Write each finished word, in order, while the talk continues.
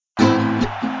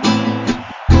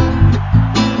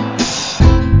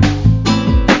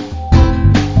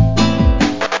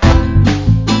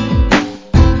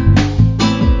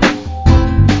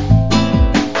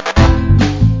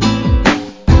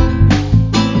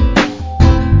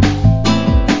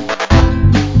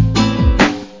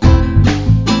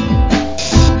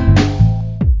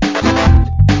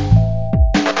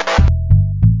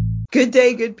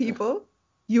good people.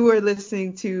 You are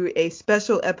listening to a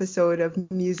special episode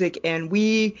of Music and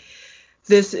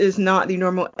This is not the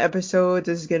normal episode.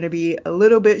 This is going to be a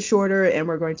little bit shorter, and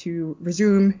we're going to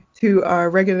resume to our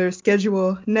regular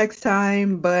schedule next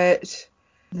time. But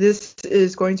this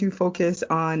is going to focus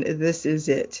on This Is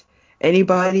It.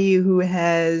 Anybody who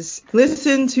has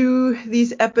listened to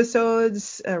these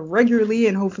episodes regularly,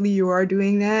 and hopefully you are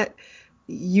doing that,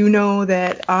 you know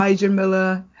that I,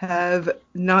 Jamilah, have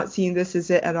not seen This Is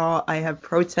It at all. I have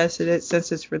protested it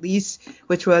since its release,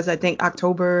 which was, I think,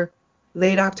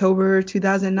 late October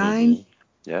 2009.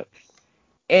 Mm-hmm. Yep.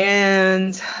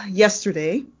 And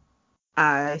yesterday,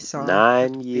 I saw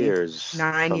 9 years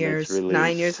 9 from its years,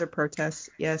 9 years release. of protests,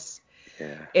 yes.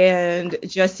 Yeah. And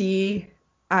Jesse,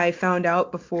 I found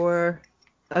out before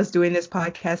us doing this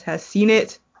podcast, has seen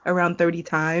it around 30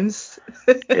 times.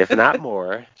 If not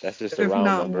more, that's just a If round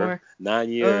not number. more. 9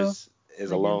 Oh, years is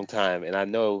a my long goodness. time, and I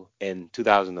know in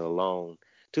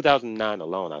 2009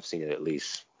 alone, I've seen it at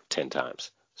least 10 times.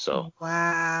 So, yeah.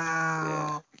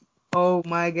 Wow. Oh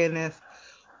my goodness.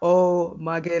 Oh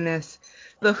my goodness.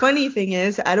 The funny thing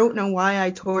is, I don't know why I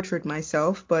tortured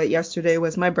myself, but yesterday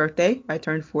was my birthday. I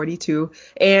turned 42.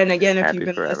 And again, if you've Happy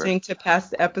been forever. listening to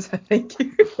past episodes, thank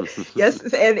you. Yes,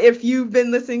 and if you've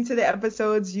been listening to the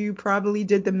episodes, you probably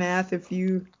did the math if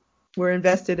you were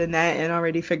invested in that and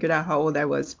already figured out how old I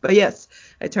was. But yes,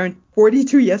 I turned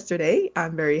 42 yesterday.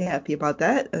 I'm very happy about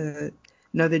that.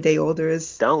 Another day older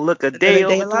is Don't look a another day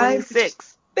day over alive.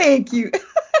 26. Thank you.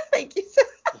 Thank you.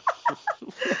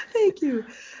 Thank you.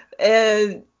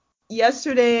 And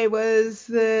yesterday was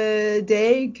the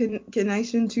day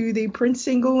connection to the Prince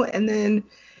single, and then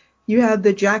you have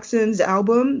the Jacksons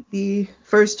album. The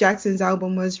first Jacksons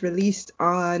album was released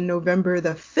on November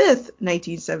the 5th,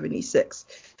 1976.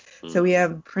 So we Mm-hmm.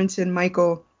 have Prince and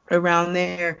Michael around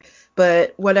there.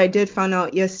 But what I did find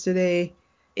out yesterday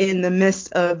in the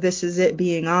midst of This Is It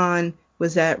being on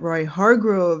was that Roy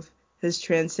Hargrove has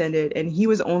transcended, and he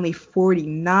was only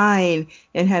 49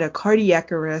 and had a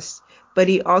cardiac arrest, but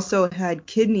he also had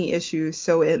kidney issues.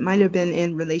 So it might have been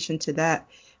in relation to that,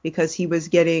 because he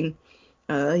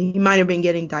might have been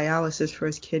getting dialysis for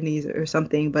his kidneys or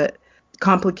something, but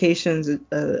complications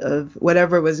of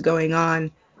whatever was going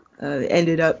on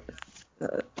ended up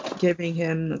uh, giving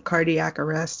him cardiac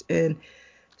arrest. And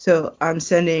so I'm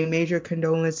sending major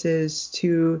condolences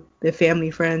to the family,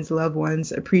 friends, loved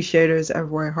ones, appreciators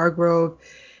of Roy Hargrove.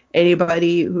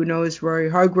 Anybody who knows Roy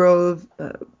Hargrove,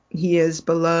 he is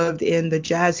beloved in the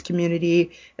jazz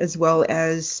community as well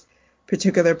as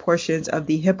particular portions of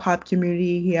the hip hop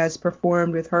community. He has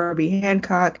performed with Herbie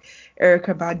Hancock,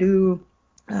 Erykah Badu,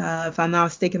 if I'm not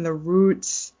mistaken, The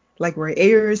Roots, like Roy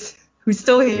Ayers, who's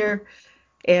still here,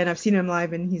 and I've seen him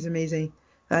live and he's amazing.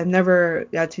 I've never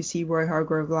got to see Roy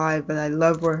Hargrove live, but I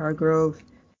love Roy Hargrove.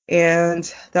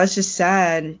 And that's just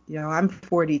sad. I'm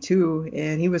 42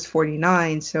 and he was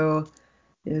 49. So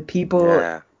people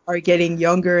Yeah. are getting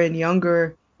younger and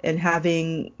younger and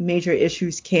having major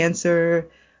issues, cancer,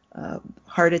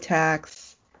 heart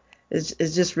attacks. It's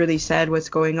just really sad what's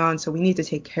going on. So we need to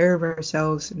take care of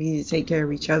ourselves. We need to take care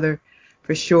of each other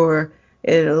for sure.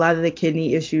 And a lot of the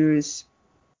kidney issues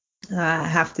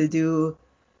have to do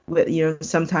with,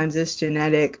 sometimes it's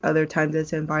genetic, other times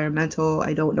it's environmental.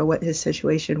 I don't know what his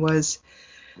situation was,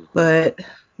 Mm-hmm. but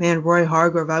man, Roy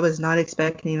Hargrove, I was not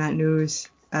expecting that news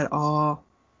at all.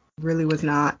 Really was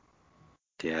not.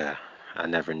 Yeah. I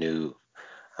never knew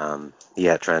he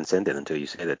had transcended until you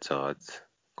said it, so it's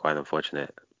quite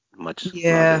unfortunate. Much love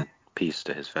Yeah, and peace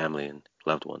to his family and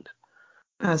loved ones.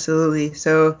 absolutely.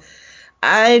 So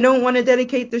I don't want to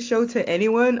dedicate the show to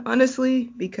anyone, honestly,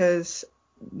 because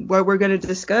what we're going to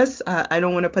discuss, I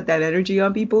don't want to put that energy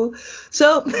on people.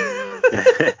 So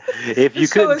If the you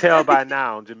show couldn't is tell by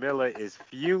now, Jamila is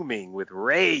fuming with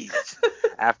rage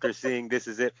after seeing This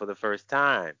Is It for the first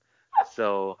time.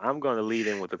 So I'm going to lead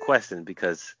in with a question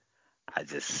because I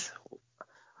just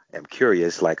am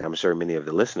curious, like I'm sure many of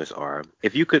the listeners are.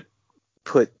 If you could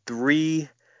put three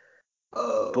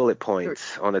oh, bullet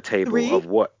points on the table of three,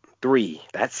 what three,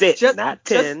 that's it, not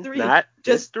just 10, three, not just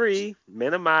just three, uh,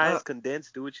 minimize,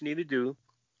 condense, do what you need to do,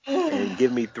 and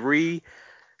give me three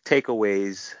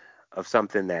takeaways of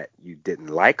something that you didn't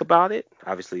like about it,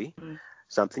 obviously,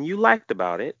 something you liked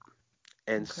about it,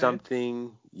 and okay.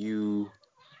 something you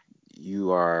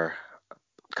are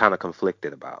kind of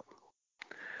conflicted about.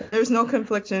 There's no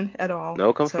confliction at all.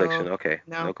 No confliction. So Okay,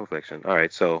 no. no confliction. All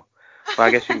right, so well,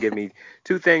 I guess you can give me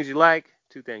two things you like,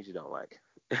 two things you don't like.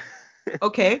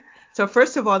 Okay. So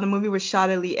first of all, the movie was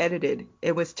shoddily edited.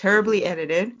 It was Hmm. terribly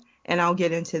edited, and I'll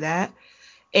get into that.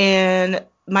 And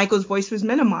Michael's voice was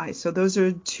minimized. So those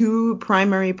are two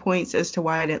primary points as to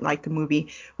why I didn't like the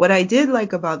movie. What I did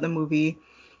like about the movie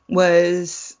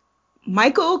was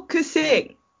Michael could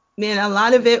sing. Man, a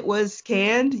lot of it was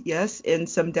canned, yes, in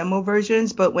some demo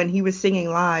versions, but when he was singing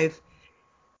live,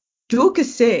 Jewel could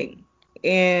sing,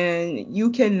 and you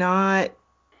cannot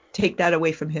take that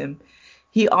away from him.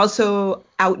 He also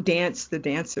outdanced the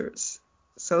dancers.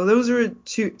 So those were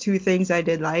two things I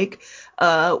did like.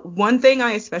 One thing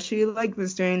I especially liked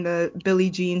was during the Billie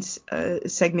Jean's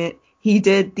segment, he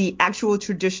did the actual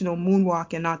traditional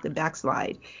moonwalk and not the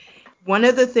backslide. One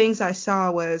of the things I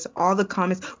saw was all the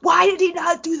comments, why did he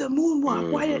not do the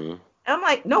moonwalk? Mm-hmm. I'm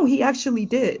like, no, he actually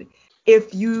did.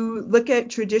 If you look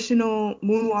at traditional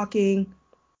moonwalking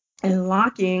and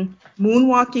locking,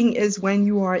 moonwalking is when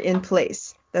you are in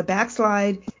place. The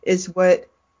backslide is what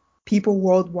people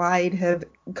worldwide have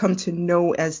come to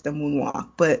know as the moonwalk,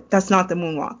 but that's not the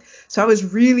moonwalk. So I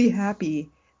was really happy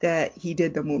that he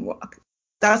did the moonwalk.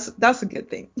 That's a good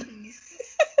thing.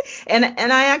 And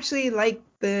I actually like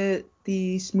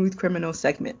the smooth criminal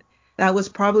segment. That was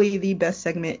probably the best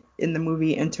segment in the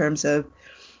movie in terms of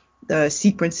the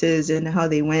sequences and how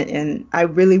they went. And I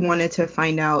really wanted to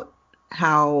find out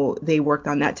how they worked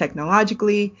on that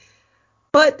technologically,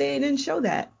 but they didn't show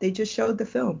that. They just showed the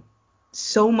film.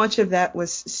 So much of that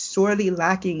was sorely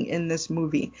lacking in this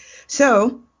movie.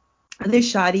 So the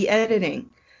shoddy editing.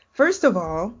 First of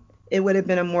all, it would have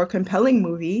been a more compelling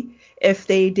movie if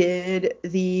they did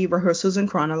the rehearsals in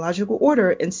chronological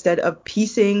order instead of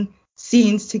piecing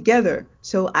scenes together.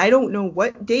 So I don't know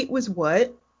what date was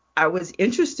what. I was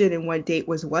interested in what date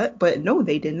was what, but no,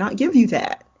 they did not give you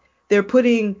that. They're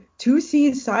putting two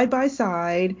scenes side by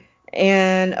side.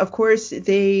 And of course,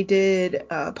 they did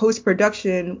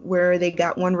post-production where they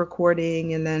got one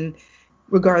recording and then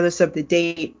regardless of the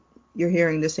date, you're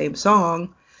hearing the same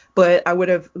song. But I would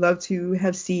have loved to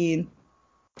have seen,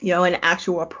 an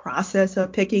actual process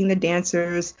of picking the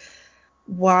dancers,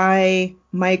 why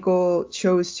Michael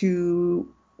chose to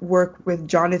work with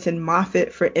Jonathan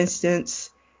Moffat, for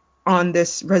instance, on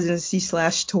this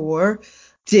residency/tour.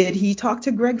 Did he talk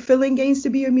to Greg Fillinganes to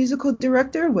be a musical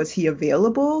director? Was he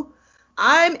available?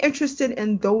 I'm interested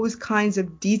in those kinds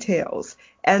of details,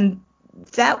 and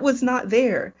that was not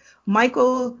there.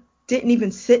 Michael didn't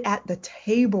even sit at the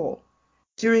table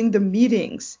during the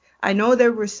meetings. I know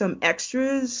there were some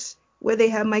extras where they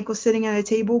had Michael sitting at a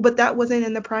table, but that wasn't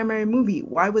in the primary movie.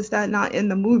 Why was that not in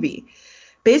the movie?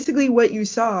 Basically, what you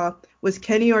saw was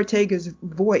Kenny Ortega's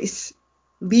voice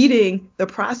leading the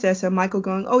process and Michael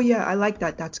going, oh, yeah, I like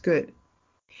that. That's good.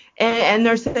 And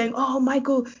they're saying, oh,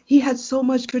 Michael, he had so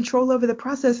much control over the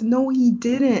process. No, he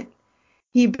didn't.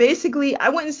 He basically, I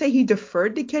wouldn't say he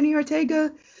deferred to Kenny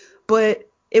Ortega, but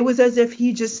it was as if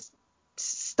he just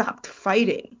stopped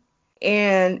fighting.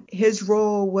 And his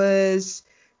role was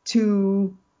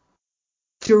to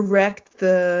direct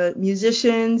the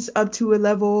musicians up to a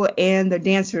level and the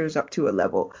dancers up to a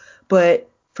level. But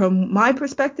from my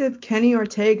perspective, Kenny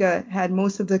Ortega had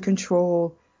most of the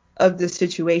control of the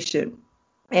situation.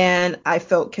 And I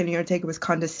felt Kenny Ortega was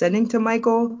condescending to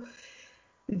Michael.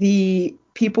 The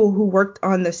people who worked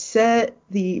on the set,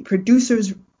 the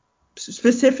producers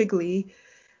specifically,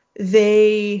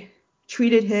 they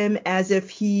treated him as if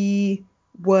he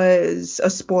was a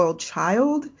spoiled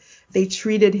child. They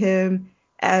treated him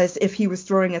as if he was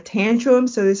throwing a tantrum.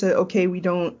 So they said, okay,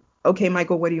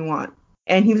 Michael, what do you want?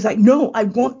 And he was like, no, I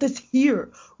want this here,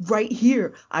 right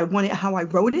here. I want it how I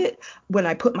wrote it. When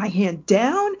I put my hand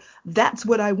down, that's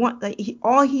what I want. Like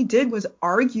all he did was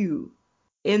argue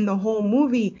in the whole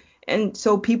movie. And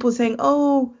so people saying,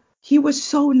 oh, he was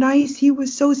so nice. He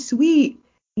was so sweet.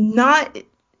 Not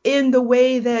in the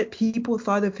way that people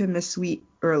thought of him as sweet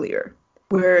earlier,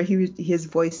 where his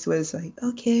voice was like,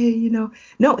 okay,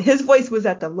 No, his voice was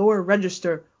at the lower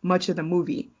register much of the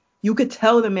movie. You could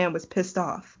tell the man was pissed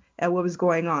off at what was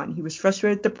going on. He was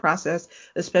frustrated at the process,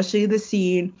 especially the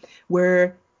scene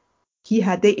where he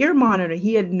had the ear monitor.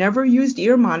 He had never used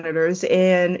ear monitors,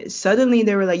 and suddenly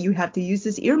they were like, you have to use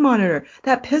this ear monitor.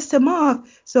 That pissed him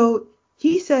off. So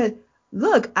he said,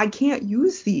 look, I can't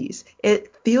use these.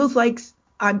 It feels like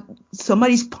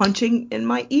somebody's punching in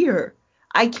my ear.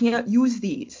 I can't use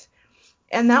these.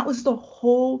 And that was the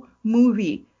whole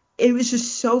movie. It was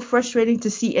just so frustrating to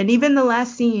see. And even the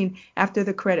last scene after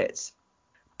the credits,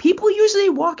 people usually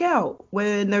walk out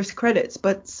when there's credits,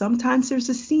 but sometimes there's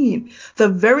a scene. The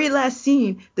very last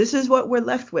scene, this is what we're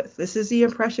left with. This is the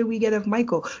impression we get of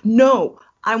Michael. No,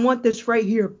 I want this right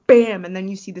here. Bam. And then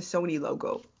you see the Sony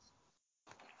logo.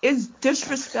 It's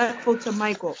disrespectful to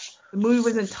Michael. The movie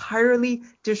was entirely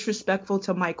disrespectful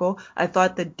to Michael. I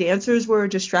thought the dancers were a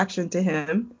distraction to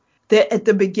him. that at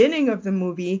the beginning of the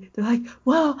movie, they're like,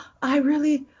 well, I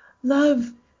really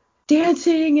love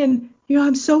dancing and,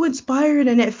 I'm so inspired.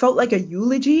 And it felt like a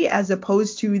eulogy as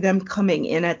opposed to them coming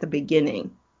in at the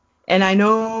beginning. And I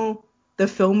know the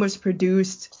film was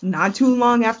produced not too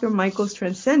long after Michael's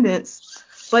transcendence,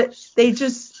 but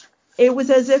it was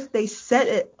as if they set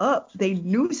it up. They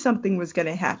knew something was going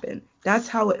to happen. That's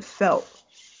how it felt.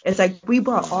 It's like we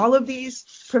brought all of these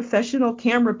professional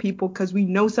camera people because we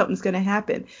know something's going to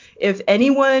happen. If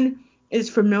anyone is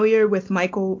familiar with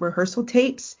Michael rehearsal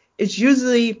tapes, it's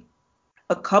usually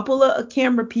a couple of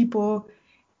camera people,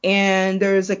 and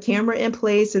there's a camera in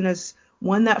place, and there's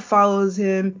one that follows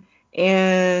him,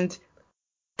 and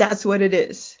that's what it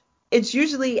is. It's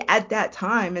usually at that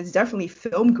time, it's definitely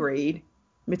film grade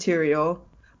material,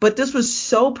 but this was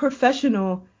so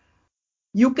professional.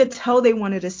 You could tell they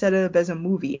wanted to set it up as a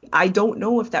movie. I don't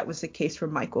know if that was the case for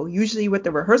Michael. Usually with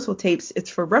the rehearsal tapes, it's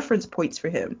for reference points for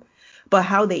him. But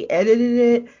how they edited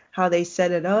it, how they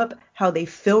set it up, how they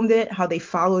filmed it, how they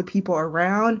followed people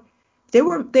around, they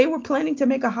were planning to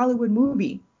make a Hollywood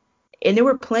movie. And they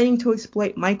were planning to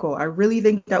exploit Michael. I really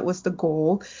think that was the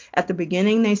goal. At the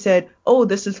beginning, they said, oh,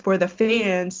 this is for the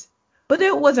fans. But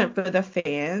it wasn't for the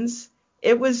fans.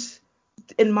 It was,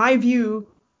 in my view,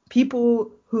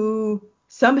 people who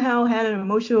somehow had an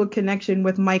emotional connection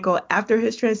with Michael after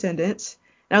his transcendence.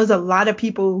 That was a lot of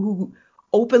people who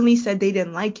openly said they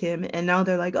didn't like him, and now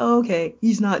they're like, oh, okay,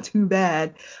 he's not too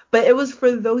bad. But it was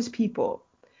for those people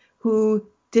who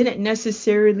didn't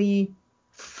necessarily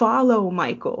follow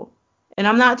Michael. And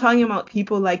I'm not talking about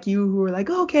people like you who are like,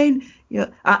 oh, okay,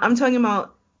 I'm talking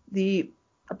about the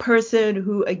person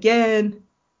who, again,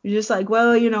 you're just like,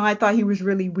 well, I thought he was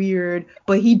really weird,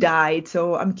 but he died,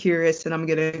 so I'm curious and I'm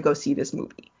going to go see this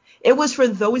movie. It was for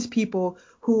those people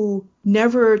who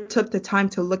never took the time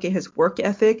to look at his work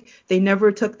ethic. They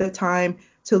never took the time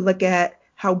to look at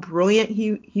how brilliant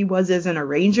he was as an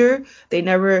arranger. They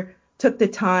never took the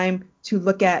time to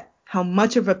look at how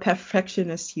much of a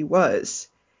perfectionist he was.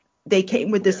 They came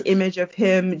with this image of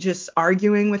him just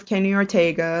arguing with Kenny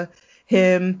Ortega,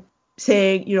 him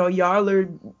saying, y'all are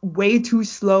way too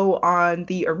slow on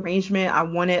the arrangement. I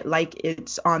want it like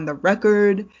it's on the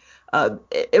record.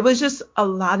 It was just a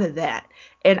lot of that.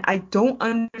 And I don't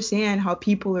understand how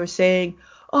people are saying,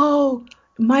 oh,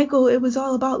 Michael, it was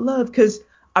all about love. Because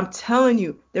I'm telling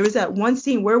you, there was that one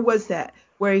scene. Where was that?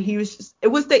 Where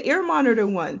it was the ear monitor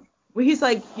one, where he's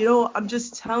like, I'm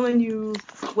just telling you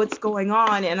what's going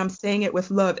on, and I'm saying it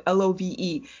with love, Love.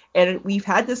 And we've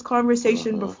had this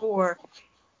conversation before.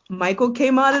 Michael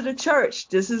came out of the church.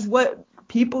 This is what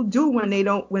people do when they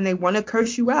want to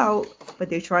curse you out, but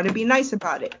they try to be nice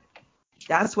about it.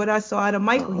 That's what I saw out of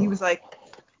Michael. He was like,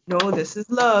 no, this is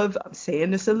love. I'm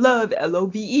saying this in love,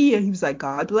 Love. And he was like,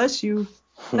 God bless you.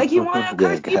 Like, he wanted to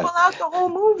curse people out the whole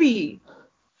movie.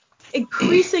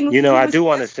 Increasingly, I do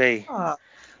want to say,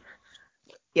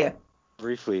 yeah,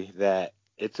 briefly, that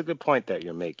it's a good point that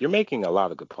you're making. You're making a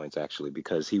lot of good points, actually,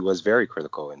 because he was very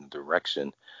critical in the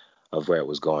direction of where it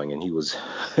was going, and he was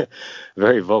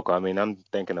very vocal. I mean, I'm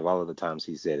thinking of all of the times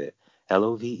he said it,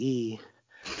 Love.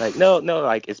 Like, no,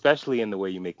 like, especially in the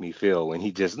way you make me feel, when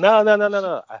he just, no.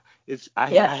 I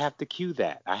have to cue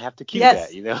that. I have to cue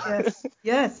that,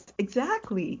 Yes,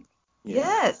 exactly. Yeah.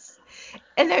 Yes.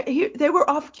 And they were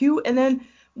off cue. And then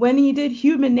when he did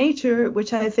Human Nature,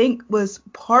 which I think was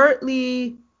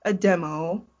partly a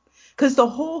demo, because the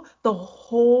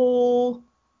whole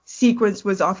sequence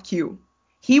was off cue.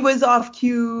 He was off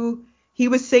cue. He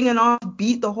was singing off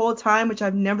beat the whole time, which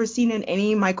I've never seen in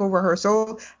any Michael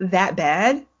rehearsal that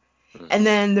bad. And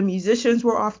then the musicians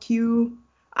were off cue.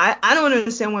 I don't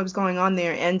understand what was going on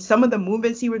there. And some of the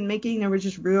movements he was making, they were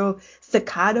just real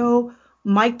staccato.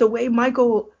 The way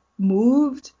Michael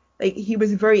moved, like, he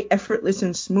was very effortless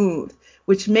and smooth,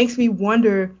 which makes me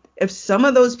wonder if some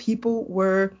of those people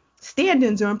were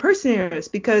stand-ins or impersonators,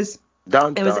 because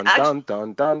it was actually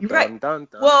right.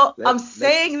 Well, I'm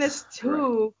saying this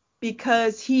too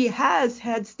because he has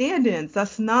had stand-ins.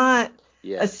 That's not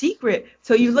a secret.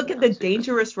 So you look at the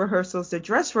dangerous rehearsals, the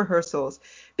dress rehearsals,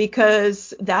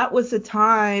 because that was the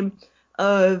time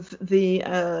of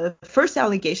the first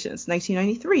allegations,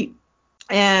 1993.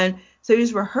 And so he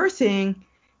was rehearsing,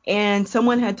 and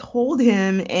someone had told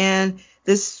him, and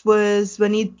this was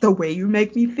when The Way You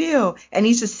Make Me Feel. And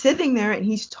he's just sitting there and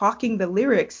he's talking the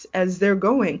lyrics as they're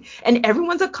going. And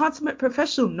everyone's a consummate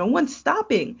professional. No one's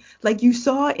stopping. Like you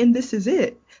saw in This Is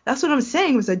It. That's what I'm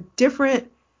saying. It was a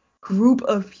different group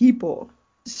of people.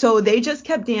 So they just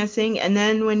kept dancing. And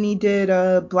then when he did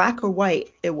Black or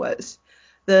White,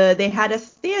 they had a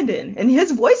stand-in. And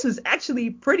his voice was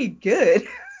actually pretty good.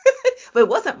 But it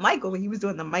wasn't Michael. He was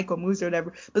doing the Michael moves or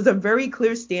whatever. It was a very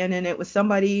clear stand, and it was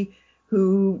somebody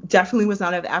who definitely was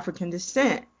not of African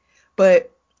descent. But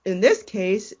in this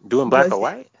case, Doing black or was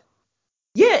white?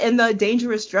 yeah, in the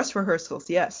dangerous dress rehearsals,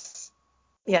 yes.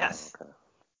 Oh, Yes. okay.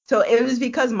 So it was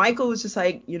because Michael was just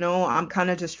like, I'm kind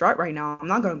of distraught right now. I'm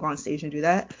not gonna go on stage and do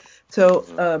that. So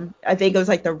Mm-hmm. I think it was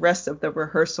like the rest of the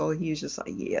rehearsal, he was just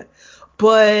like, yeah.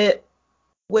 But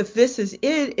with This Is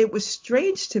It was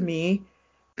strange to me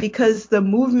because the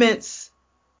movements,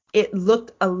 it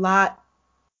looked a lot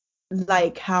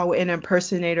like how an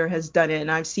impersonator has done it.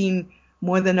 And I've seen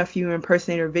more than a few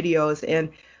impersonator videos, and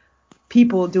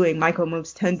people doing Michael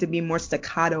moves tend to be more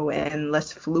staccato and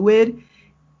less fluid.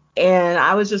 And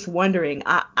I was just wondering,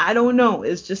 I don't know.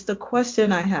 It's just a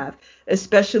question I have,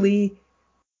 especially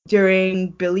during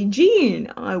Billie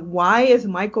Jean. Why is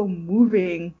Michael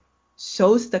moving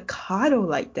so staccato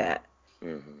like that?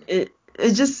 Mm-hmm. It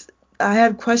just, I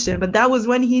have question. But that was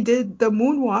when he did the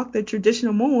moonwalk, the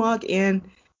traditional moonwalk, and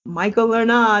Michael or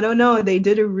not, I don't know. They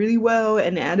did it really well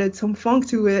and added some funk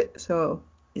to it. So,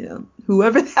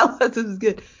 whoever that was, it was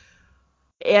good.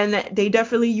 And they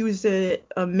definitely used a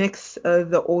mix of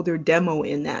the older demo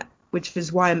in that, which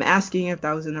is why I'm asking if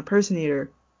that was an impersonator.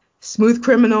 Smooth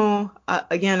Criminal,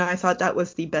 again, I thought that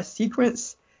was the best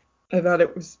sequence. I thought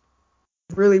it was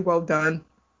really well done.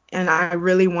 And I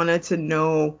really wanted to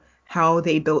know how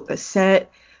they built the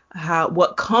set,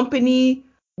 what company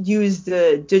used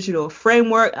the digital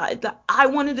framework. I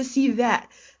wanted to see that.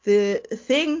 The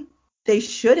thing they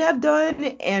should have done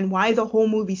and why the whole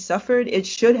movie suffered, it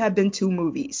should have been two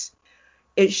movies.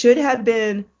 It should have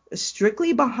been a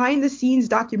strictly behind the scenes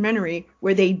documentary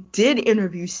where they did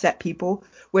interview set people,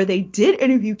 where they did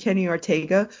interview Kenny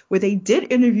Ortega, where they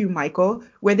did interview Michael,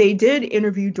 where they did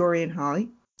interview Dorian Holly,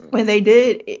 when they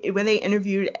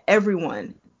interviewed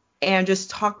everyone and just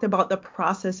talked about the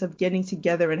process of getting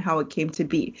together and how it came to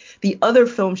be. The other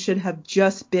film should have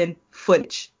just been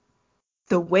footage.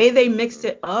 The way they mixed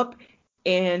it up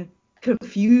and You're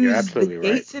confused the absolutely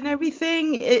right. dates and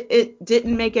everything, it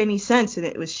didn't make any sense, and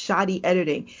it was shoddy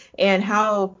editing. And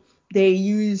how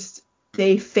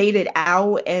they faded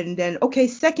out, and then, okay,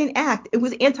 second act, it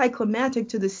was anticlimactic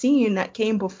to the scene that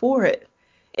came before it.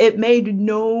 It made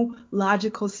no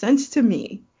logical sense to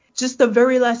me. Just the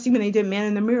very last scene when they did Man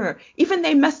in the Mirror, even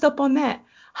they messed up on that.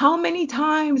 How many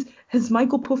times has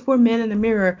Michael performed Man in the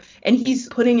Mirror and he's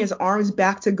putting his arms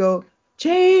back to go,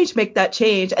 change, make that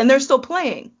change, and they're still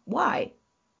playing? Why?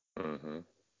 Mm-hmm.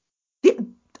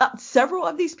 Several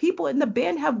of these people in the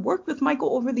band have worked with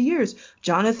Michael over the years.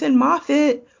 Jonathan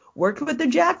Moffat worked with the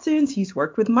Jacksons. He's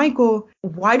worked with Michael.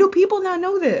 Why do people not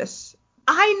know this?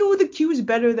 I knew the cues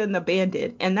better than the band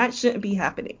did, and that shouldn't be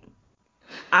happening.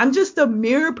 I'm just a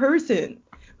mere person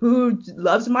who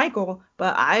loves Michael,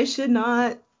 but I should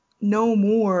not know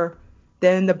more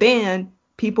than the band,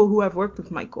 people who have worked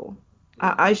with Michael.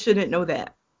 I shouldn't know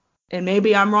that. And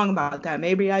maybe I'm wrong about that.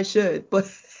 Maybe I should,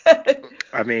 but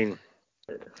I mean,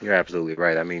 you're absolutely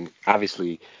right. I mean,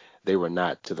 obviously, they were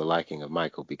not to the liking of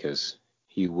Michael because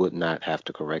he would not have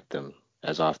to correct them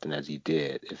as often as he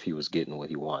did if he was getting what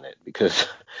he wanted because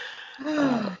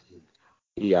uh,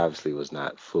 he obviously was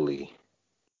not fully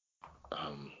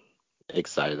um,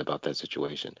 excited about that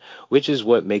situation, which is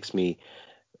what makes me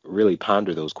really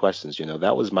ponder those questions.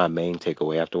 That was my main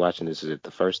takeaway after watching This Is It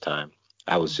the first time.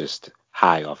 I was just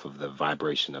high off of the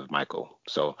vibration of Michael.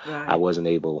 So I right. wasn't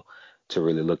able to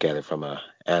really look at it from a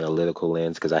analytical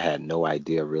lens because I had no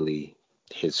idea really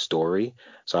his story.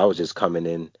 So I was just coming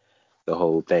in the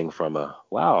whole thing from a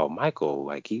wow, Michael,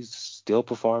 like he's still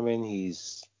performing,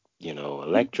 he's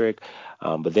electric.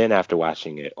 But then after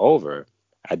watching it over,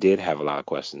 I did have a lot of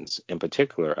questions, in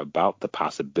particular about the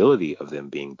possibility of them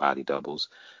being body doubles,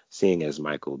 seeing as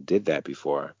Michael did that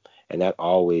before, and that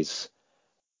always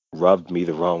rubbed me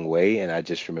the wrong way. And I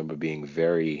just remember being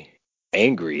very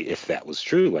angry if that was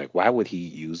true. Like, why would he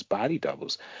use body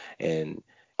doubles? And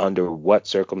under what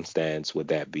circumstance would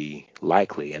that be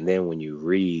likely? And then when you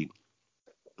read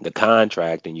the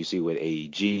contract and you see what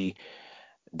AEG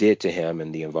did to him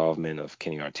and the involvement of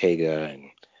Kenny Ortega and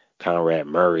Conrad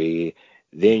Murray,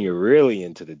 then you're really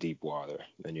into the deep water.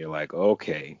 And you're like,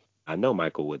 okay, I know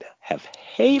Michael would have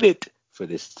hated for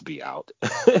this to be out.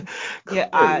 Yeah,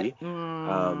 Clearly,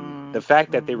 the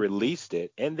fact that they released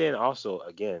it, and then also,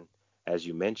 again, as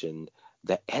you mentioned,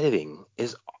 the editing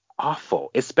is awful,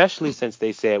 especially since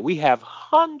they said we have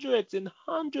hundreds and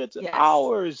hundreds of yes.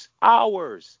 hours,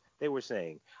 they were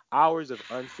saying hours of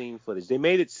unseen footage. They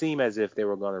made it seem as if they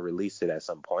were going to release it at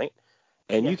some point,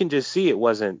 and Yeah. you can just see it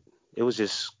was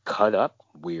just cut up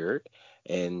weird.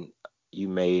 And you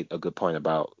made a good point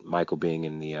about Michael being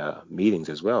in the meetings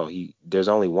as well. There's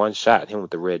only one shot, him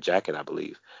with the red jacket, I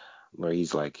believe, where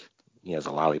he's like he has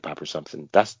a lollipop or something.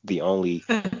 That's the only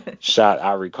shot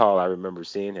I recall. I remember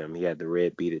seeing him. He had the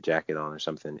red beaded jacket on or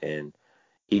something, and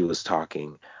he was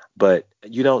talking. But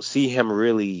you don't see him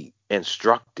really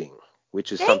instructing,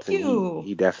 which is Thank something he you.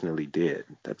 he definitely did.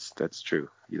 That's true.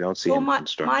 You don't see So him my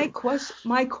instructing.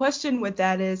 question with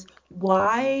that is,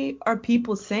 why are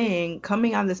people saying,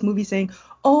 coming out of this movie saying,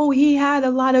 oh, he had a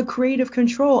lot of creative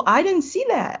control? I didn't see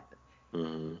that.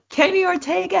 Hmm. Kenny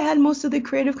Ortega had most of the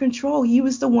creative control. He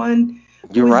was the one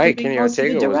who You're was right. giving Kenny most of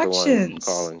the Ortega was the one directions.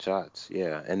 calling shots.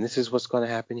 Yeah, and this is what's going to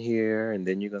happen here, and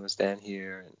then you're going to stand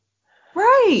here. And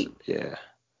Right. yeah,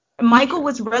 for Michael sure.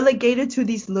 was relegated to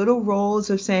these little roles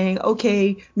of saying,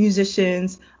 okay,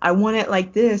 musicians, I want it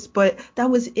like this, but that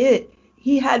was it.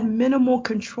 He had minimal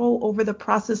control over the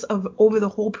process of over the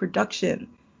whole production.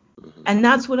 Hmm. And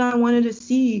that's what I wanted to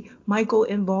see Michael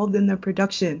involved in the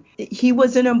production. He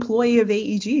was an employee of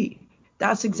AEG.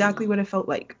 That's exactly Hmm. what it felt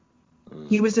like.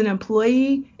 He Hmm. was an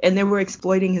employee and they were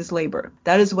exploiting his labor.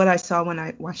 That is what I saw when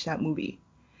I watched that movie.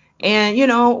 And,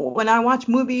 Hmm. when I watch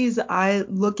movies, I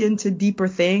look into deeper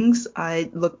things. I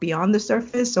look beyond the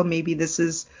surface. So maybe this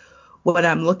is what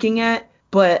I'm looking at.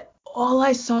 But all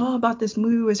I saw about this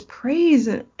movie was praise.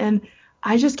 And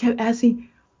I just kept asking,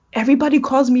 everybody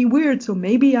calls me weird. So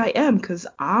maybe I am, because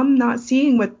I'm not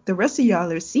seeing what the rest of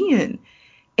y'all are seeing.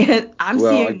 And I'm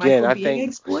Well, seeing again, Michael I being think see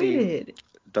exploited.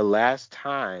 the last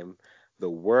time the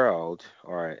world,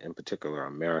 or in particular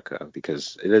America,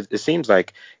 because it seems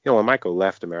like when Michael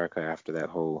left America after that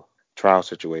whole trial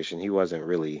situation, he wasn't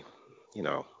really, you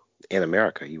know, in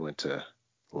America. He went to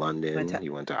Went London, to, he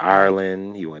went to right,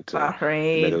 Ireland, he went to the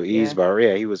Bahrain. Middle East, Yeah.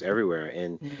 Bahrain. He was everywhere,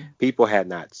 and Mm. people had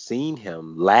not seen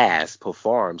him last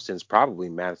perform since probably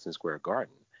Madison Square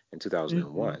Garden in Mm-hmm.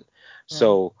 2001. Right.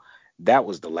 So that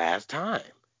was the last time.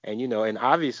 And and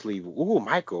obviously,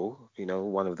 Michael,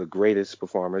 one of the greatest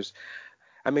performers.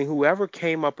 I mean, whoever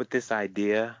came up with this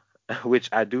idea, which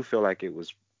I do feel like it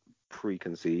was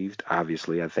preconceived.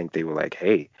 Obviously, I think they were like,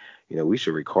 hey, we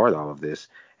should record all of this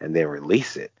and then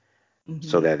release it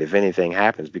so Mm-hmm. that if anything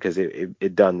happens, because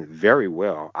it done very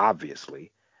well.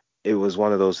 Obviously, it was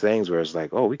one of those things where it's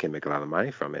like, oh, we can make a lot of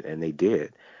money from it, and they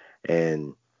did.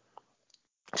 And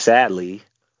sadly,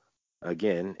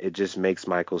 again, it just makes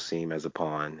Michael seem as a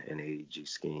pawn in AEG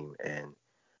scheme.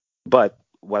 But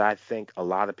what I think a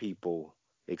lot of people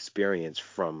experience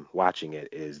from watching it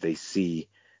is they see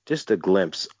just a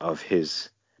glimpse of his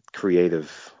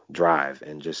creative drive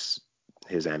and just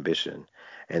his ambition.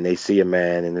 And they see a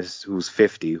man in this who's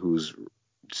 50 who's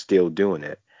still doing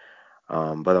it.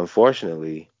 But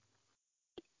unfortunately,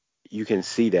 you can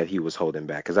see that he was holding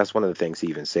back, because that's one of the things he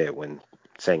even said when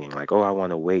singing, like, "Oh, I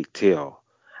want to wait till."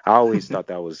 I always thought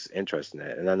that was interesting,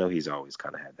 and I know he's always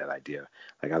kind of had that idea.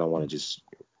 Like, I don't want to just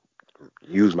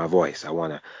use my voice. I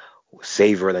want to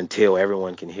savor it until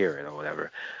everyone can hear it or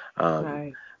whatever. Um,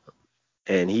 Right.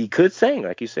 and he could sing,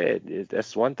 like you said.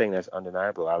 That's one thing that's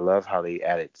undeniable. I love how they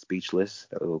added speechless,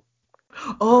 that little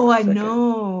Oh, I second.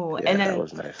 know. Yeah, And that then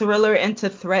was nice. Thriller into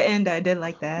Threatened, I did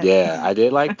like that. Yeah, I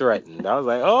did like Threatened. I was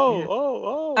like, oh, Yeah, I oh,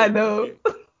 oh, know. okay.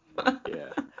 Yeah,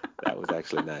 that was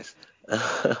actually nice.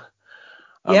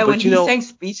 Yeah, when But he sang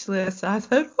Speechless, I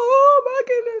said, "Oh my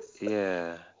goodness."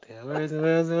 yeah, yeah, where's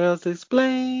else to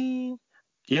explain?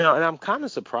 And I'm kind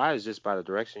of surprised just by the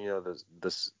direction.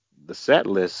 The set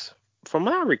list. From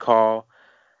what I recall,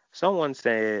 someone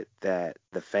said that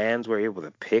the fans were able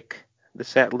to pick the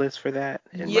set list for that,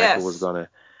 and Michael was Yes, gonna.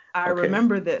 I Okay.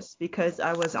 remember this because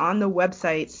I was on the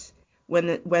websites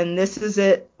when This Is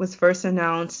It was first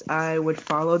announced. I would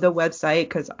follow the website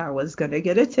because I was gonna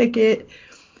get a ticket,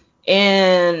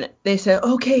 and they said,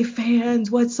 "Okay,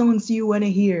 fans, what songs do you want to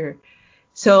hear?"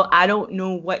 So I don't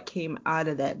know what came out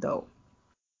of that though.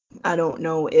 I don't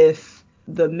know if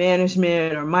the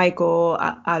management or Michael,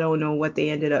 I don't know what they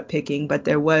ended up picking, but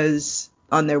there was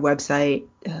on their website,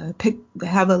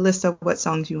 have a list of what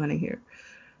songs you want to hear.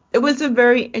 It was a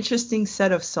very interesting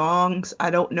set of songs. I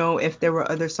don't know if there were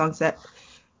other songs that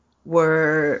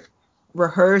were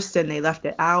rehearsed and they left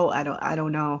it out. I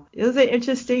don't know. It was an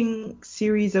interesting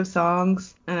series of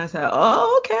songs, and I said,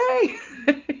 "Oh,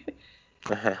 okay."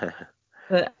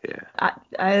 But Yeah.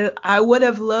 I would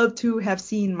have loved to have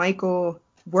seen Michael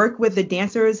work with the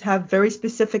dancers, have very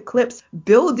specific clips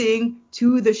building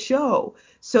to the show.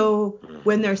 So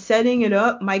when Hmm. they're setting it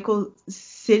up, Michael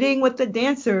sitting with the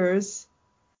dancers,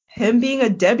 him being a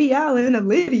Debbie Allen, a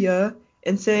Lydia,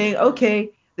 and saying, Hmm.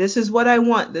 okay, this is what I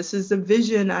want. This is the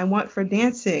vision I want for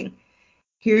dancing.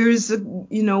 here's,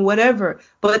 whatever.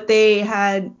 But they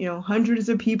had, hundreds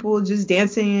of people just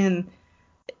dancing,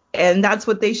 and that's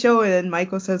what they show. And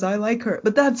Michael says, I like her.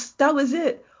 But that was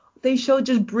it. They showed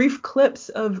just brief clips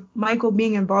of Michael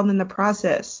being involved in the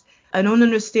process. I don't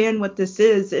understand what this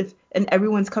is and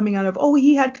everyone's coming out of, oh,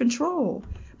 he had control.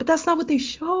 But that's not what they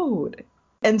showed.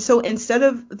 And so instead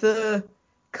of the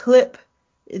clip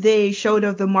they showed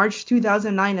of the March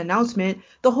 2009 announcement,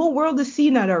 the whole world has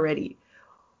seen that already.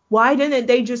 Why didn't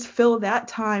they just fill that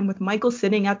time with Michael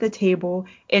sitting at the table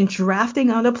and drafting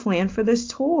out a plan for this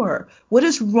tour? What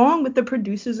is wrong with the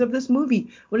producers of this movie?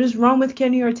 What is wrong with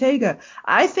Kenny Ortega?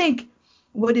 I think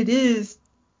what it is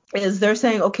they're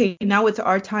saying, okay, now it's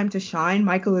our time to shine.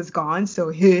 Michael is gone, so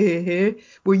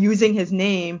we're using his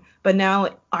name, but now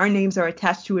our names are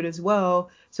attached to it as well,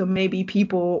 so maybe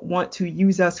people want to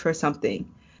use us for something.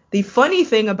 The funny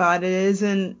thing about it is,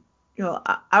 and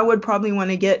I would probably want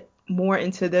to get more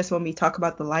into this when we talk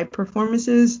about the live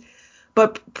performances,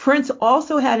 but Prince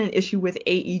also had an issue with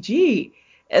AEG,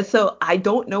 and so I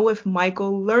don't know if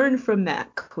Michael learned from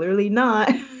that. Clearly not.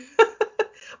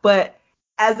 But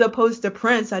as opposed to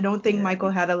Prince, I don't think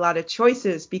Michael had a lot of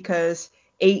choices because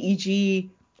AEG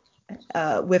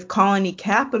with Colony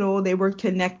Capital, they were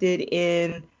connected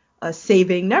in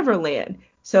Saving Neverland.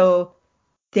 So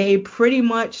they pretty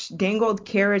much dangled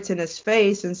carrots in his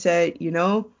face and said,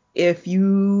 if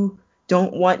you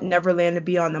don't want Neverland to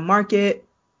be on the market,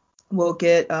 we'll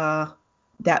get that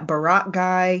Barack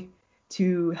guy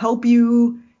to help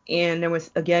you. And there was,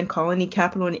 again, Colony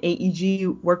Capital and AEG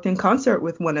worked in concert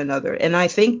with one another. And I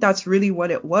think that's really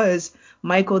what it was.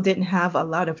 Michael didn't have a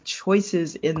lot of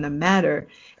choices in the matter.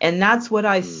 And that's what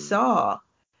I saw.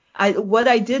 What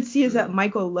I did see is that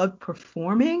Michael loved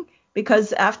performing,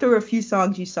 because after a few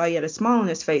songs you saw he had a smile on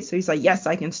his face. So he's like, yes,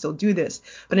 I can still do this.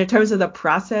 But in terms of the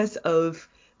process of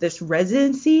this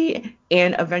residency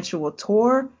and eventual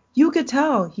tour, you could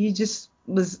tell he just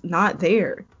was not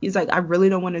there. He's like, I really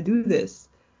don't want to do this,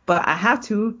 but I have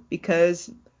to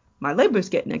because my labor's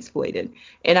getting exploited.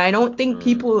 And I don't think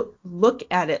people look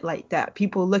at it like that.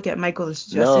 People look at Michael as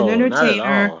just an No, not at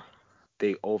entertainer. all.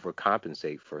 They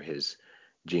overcompensate for his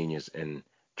genius and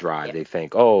drive. Yeah, They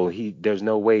think, oh, there's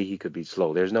no way he could be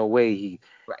slow. There's no way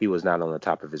right. he was not on the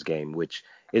top of his game, which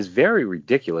is very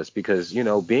ridiculous because,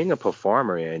 being a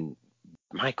performer, and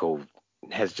Michael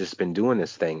has just been doing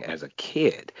this thing as a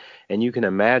kid. And you can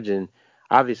imagine,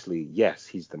 obviously, yes,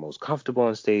 he's the most comfortable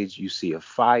on stage. You see a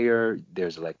fire,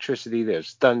 there's electricity,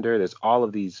 there's thunder, there's all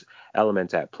of these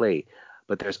elements at play.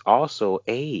 But there's also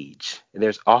age.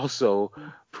 There's also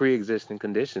pre-existing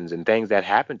conditions and things that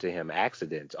happen to him,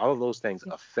 accidents. All of those things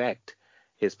affect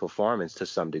his performance to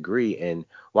some degree. And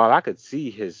while I could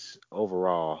see his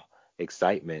overall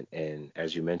excitement and,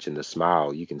 as you mentioned, the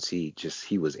smile, you can see just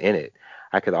he was in it.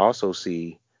 I could also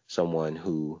see someone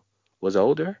who was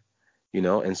older,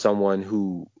 and someone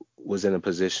who was in a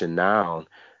position now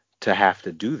to have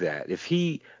to do that. If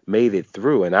he made it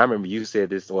through, and I remember you said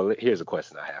this, well, here's a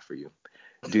question I have for you.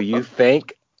 Do you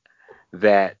think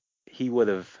that he would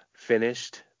have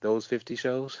finished those 50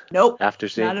 shows Nope, after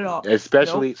seeing, not at all.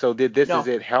 especially, Nope, so did This Is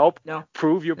no, It help no,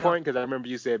 prove your no. point? Because I remember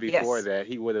you said before Yes, that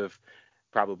he would have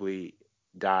probably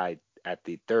died at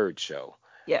the third show.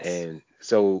 yes, And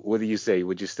so what do you say?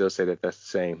 Would you still say that that's the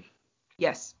same?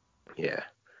 yes. Yeah.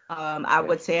 I Yeah.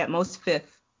 would say at most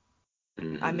fifth. I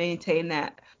Hmm. maintain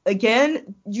that.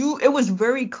 Again, it was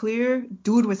very clear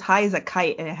dude was high as a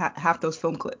kite in half those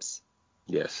film clips,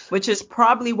 Yes. which is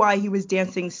probably why he was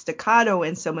dancing staccato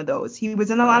in some of those. He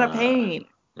was in a lot of Ah. pain.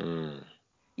 Mm.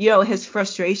 His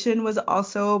frustration was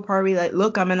also probably like,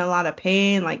 look, I'm in a lot of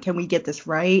pain. Like, can we get this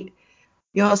right?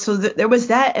 So there was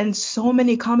that, and so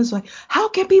many comments like, how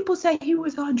can people say he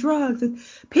was on drugs? And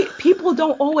people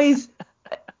don't always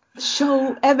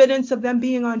show evidence of them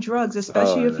being on drugs,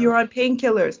 especially Oh if no. you're on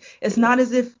painkillers. It's Yeah. not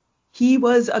as if he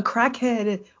was a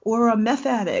crackhead or a meth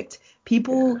addict. Yeah.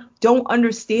 People don't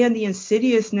understand the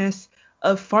insidiousness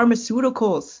of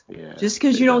pharmaceuticals. Yeah. Just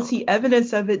because They you don't don't. see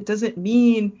evidence of it doesn't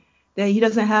mean that he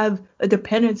doesn't have a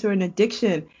dependence or an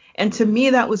addiction. And to me,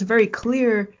 Mm. that was very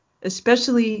clear,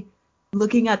 especially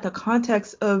looking at the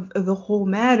context of the whole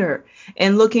matter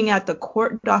and looking at the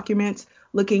court documents,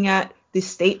 looking at the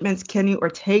statements Kenny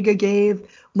Ortega gave,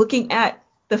 looking at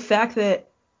the fact that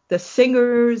the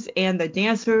singers and the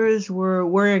dancers were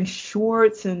wearing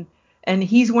shorts and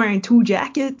he's wearing two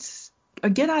jackets.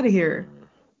 Get out of here. Mm.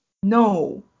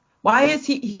 No. Why is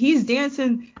he's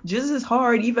dancing just as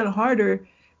hard, even harder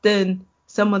than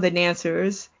some of the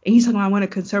dancers. And he's talking, I want to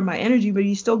conserve my energy, but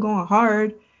he's still going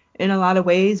hard in a lot of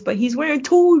ways. But he's wearing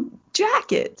two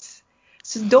jackets.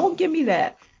 So don't give me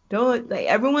that. Don't like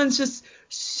everyone's just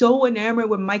so enamored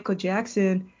with Michael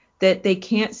Jackson that they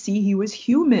can't see he was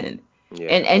human. Yeah,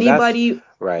 And well, that's anybody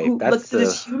right. who That's looks at the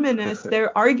his humanness,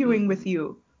 they're arguing with Mhm.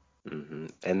 you.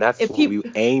 And that's If what he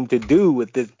we aim to do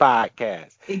with this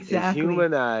podcast is exactly.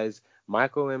 humanize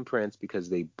Michael and Prince because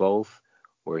they both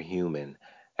were human.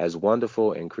 As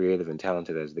wonderful and creative and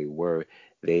talented as they were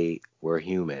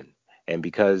human. And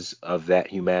because of that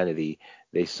humanity,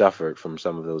 they suffered from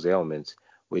some of those ailments,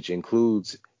 which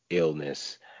includes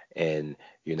illness and,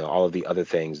 all of the other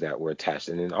things that were attached,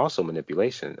 and then also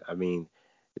manipulation. I mean,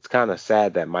 it's kind of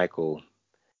sad that Michael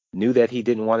knew that he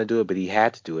didn't want to do it, but he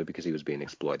had to do it because he was being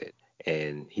exploited.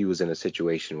 And he was in a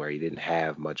situation where he didn't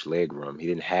have much leg room. He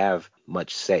didn't have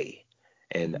much say.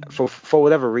 And for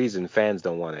whatever reason, fans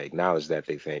don't want to acknowledge that.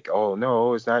 They think, oh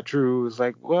no, it's not true. It's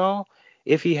like, well,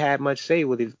 if he had much say,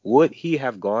 would he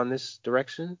have gone this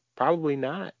direction? Probably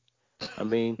not. I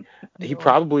mean, he No.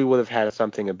 probably would have had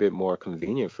something a bit more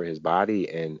convenient for his body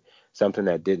and something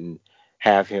that didn't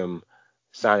have him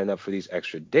signing up for these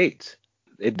extra dates.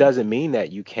 It doesn't mean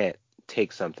that you can't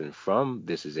take something from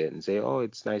This Is It and say, oh,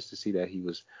 it's nice to see that he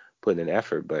was putting an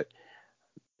effort, but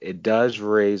it does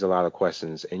raise a lot of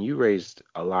questions, and you raised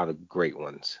a lot of great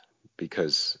ones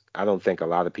because I don't think a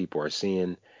lot of people are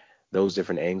seeing those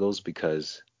different angles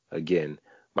because, again,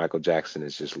 Michael Jackson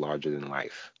is just larger than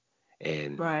life.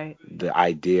 And Right. the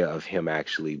idea of him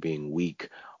actually being weak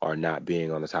or not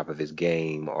being on the top of his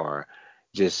game or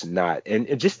just not,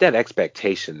 and just that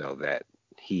expectation, though, that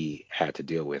he had to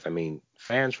deal with. I mean,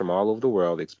 fans from all over the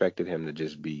world expected him to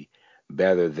just be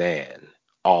better than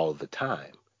all the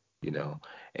time, you know,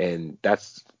 and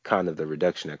that's kind of the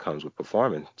reduction that comes with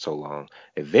performing so long.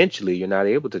 Eventually, you're not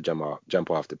able to jump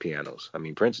off the pianos. I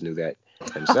mean, Prince knew that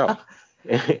himself.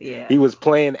 Yeah. He was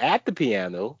playing at the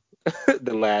piano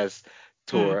the last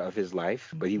tour Mm. of his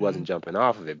life, but he wasn't Mm. jumping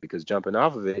off of it because jumping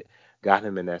off of it got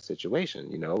him in that situation.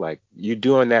 Like you're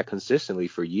doing that consistently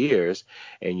for years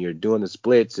and you're doing the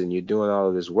splits and you're doing all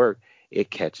of this work, it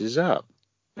catches up,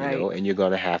 Right. and you're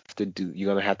gonna have to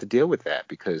deal with that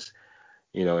because,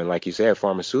 and like you said,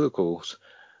 pharmaceuticals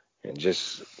and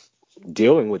just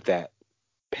dealing with that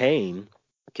pain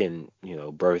can,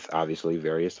 birth obviously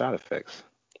various side effects.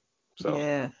 So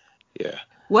Yeah. yeah.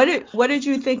 What did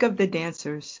you think of the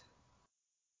dancers?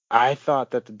 I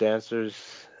thought that the dancers,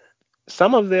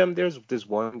 some of them, there's this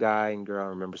one guy and girl I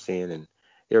remember seeing, and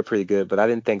they were pretty good, but I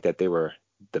didn't think that they were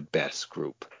the best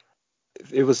group.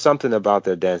 It was something about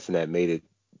their dancing that made it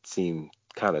seem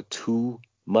kind of too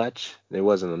much. There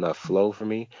wasn't enough flow for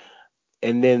me.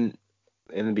 And then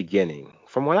in the beginning,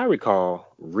 from what I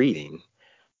recall reading,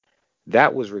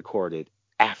 that was recorded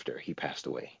after he passed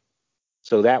away.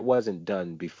 So that wasn't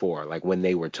done before, like when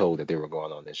they were told that they were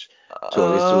going on this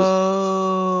tour. This was,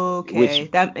 which Okay,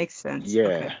 that makes sense. yeah,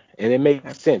 Okay. and it makes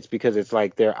Okay. sense because it's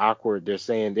like they're awkward. They're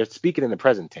speaking in the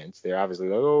present tense. They're obviously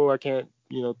like, oh, I can't,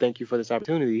 thank you for this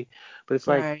opportunity. But it's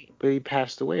like, Right. but he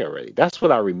passed away already. That's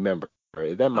what I remember.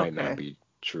 That might not Okay. be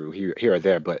true here or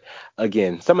there. But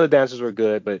again, some of the dancers were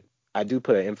good, but I do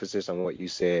put an emphasis on what you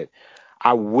said.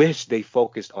 I wish they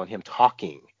focused on him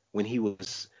talking when he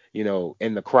was,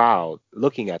 in the crowd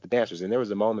looking at the dancers. And there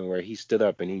was a moment where he stood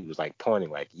up and he was like pointing,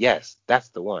 like, yes, that's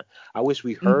the one. I wish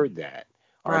we Mm. heard that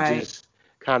or Right. just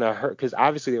kind of heard, because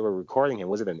obviously they were recording him.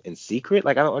 Was it in secret?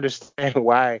 Like, I don't understand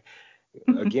why,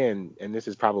 again, and this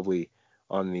is probably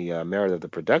on the merit of the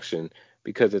production,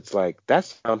 because it's like,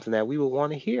 that's something that we would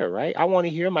want to hear, right? I want to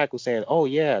hear Michael saying, oh,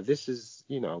 yeah, this is,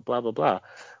 blah, blah, blah.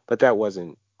 But that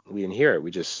wasn't, we didn't hear it.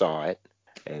 We just saw it.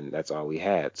 And that's all we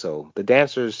had. So the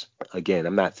dancers, again,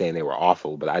 I'm not saying they were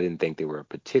awful, but I didn't think they were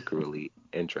particularly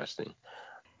interesting.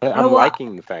 No, I'm well,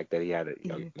 liking the fact that he had a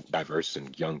yeah. diverse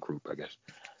and young group, I guess.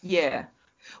 Yeah.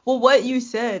 Well, what you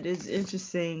said is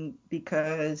interesting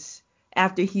because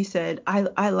after he said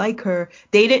I like her,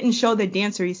 they didn't show the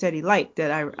dancer he said he liked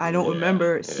that I don't Yeah,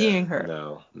 remember yeah. seeing her.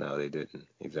 No, no, they didn't.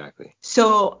 Exactly.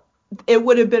 So it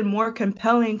would have been more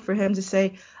compelling for him to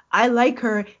say I like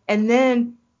her and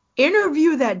then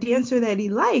interview that dancer that he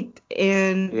liked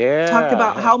and talk Yeah,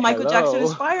 about how Michael Jackson hello.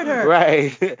 inspired her.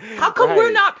 Right, How come we're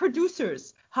right. not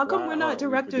producers? How come Why we're not aren't we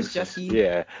directors, producers? Jesse?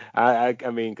 Yeah, I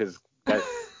mean, because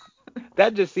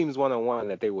that just seems one on one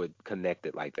that they would connect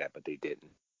it like that, but they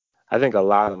didn't. I think a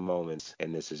lot of moments,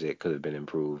 and This Is It, could have been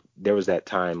improved. There was that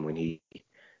time when he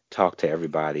talked to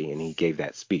everybody and he gave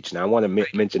that speech. Now, I want to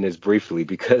mention this briefly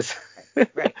because,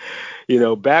 Right.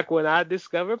 back when I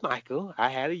discovered Michael, I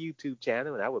had a YouTube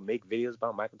channel and I would make videos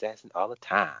about Michael Jackson all the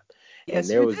time. And Yes,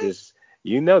 there you was did. this,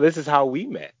 this is how we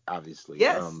met, obviously,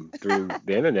 Yes. through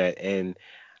the internet. And,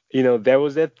 there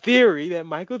was that theory that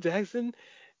Michael Jackson,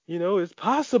 is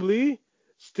possibly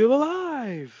still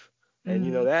alive. And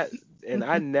Mm. that, and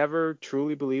I never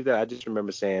truly believed that. I just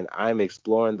remember saying, I'm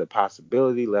exploring the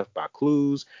possibility left by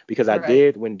clues, because I Right.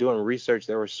 did, when doing research,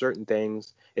 there were certain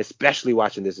things, especially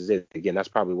watching This Is It again. That's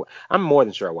probably what I'm more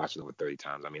than sure I watched it over 30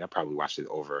 times. I mean, I probably watched it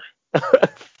over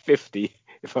 50,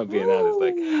 if I'm being honest.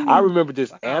 Like, I Ooh. remember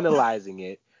just Wow. analyzing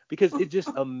it because it just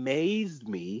amazed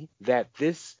me that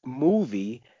this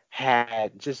movie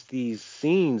had just these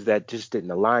scenes that just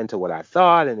didn't align to what I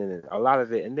thought, and then a lot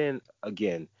of it, and then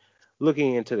again,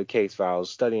 looking into the case files,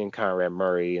 studying Conrad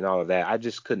Murray and all of that, I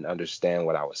just couldn't understand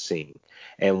what I was seeing.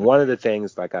 And one of the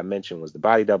things, like I mentioned, was the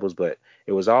body doubles, but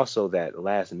it was also that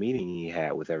last meeting he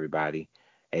had with everybody,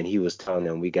 and he was telling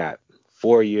them we got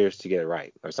 4 years to get it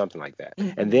right, or something like that.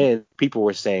 And Mm-hmm. then people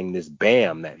were saying this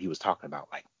bam that he was talking about,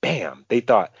 like bam. They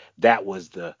thought that was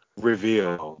the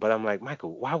reveal. But I'm like,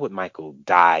 Michael, why would Michael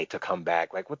die to come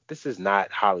back? Like, what? This is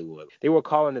not Hollywood. They were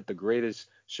calling it the greatest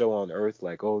show on earth.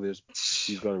 Like, oh, there's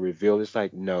he's going to reveal. It's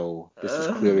like, no, this is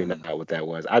clearly Uh, not what that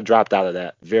was. I dropped out of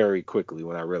that very quickly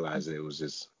when I realized that it was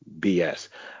just BS.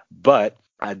 But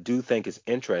I do think it's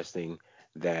interesting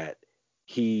that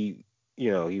he,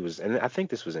 he was, and I think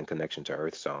this was in connection to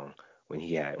Earth Song when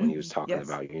he was talking yes.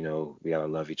 about, we gotta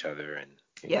love each other, and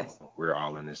Yes. we're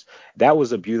all in this. That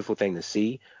was a beautiful thing to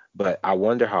see, but I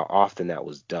wonder how often that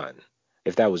was done.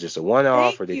 If that was just a one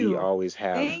off, Thank or did he you. always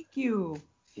have? Thank you.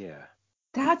 Yeah.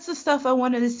 That's the stuff I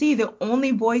wanted to see. The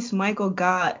only voice Michael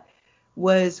got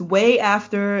was way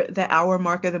after the hour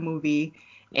mark of the movie,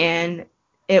 Hmm. and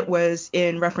it was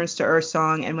in reference to Earth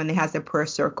Song and when they had the prayer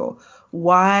circle.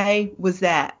 Why was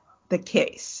that the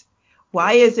case?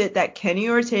 Why Yeah. is it that Kenny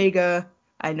Ortega,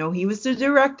 I know he was the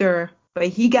director, but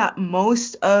he got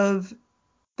most of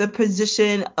the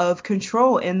position of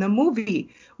control in the movie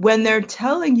when they're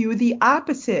telling you the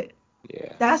opposite?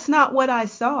 Yeah. That's not what I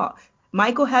saw.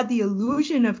 Michael had the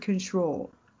illusion of control.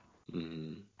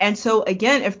 Hmm. And so,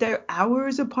 again, if there are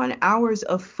hours upon hours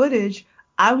of footage,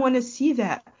 I want to see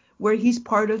that where he's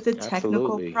part of the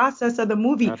technical Absolutely. process of the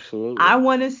movie. I Absolutely.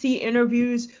 want to see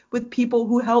interviews with people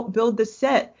who helped build the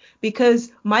set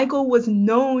because Michael was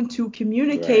known to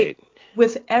communicate Right.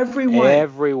 with everyone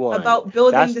Everyone. about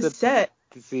building That's the the set.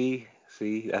 see,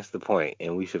 that's the point,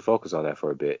 and we should focus on that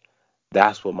for a bit.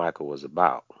 That's what Michael was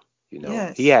about. He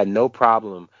Yes. had no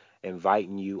problem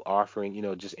inviting you, offering,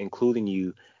 just including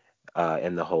you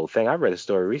in the whole thing. I read a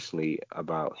story recently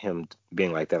about him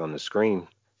being like that on the screen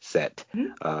set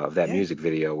Mhm. of that Yes. music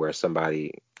video where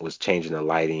somebody was changing the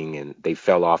lighting and they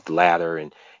fell off the ladder,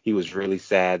 and he was really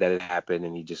sad that it happened,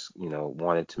 and he just,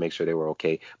 wanted to make sure they were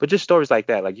okay. But just stories like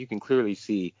that, like you can clearly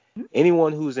see Mhm.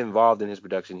 anyone who's involved in his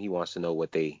production, he wants to know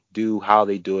what they do, how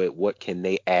they do it, what can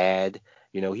they add.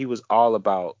 He was all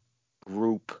about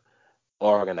group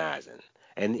organizing.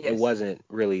 And it Yes. wasn't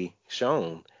really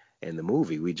shown in the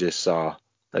movie. We just saw,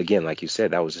 again, like you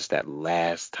said, that was just that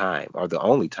last time, or the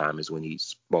only time is when he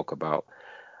spoke about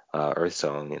Earth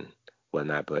Song and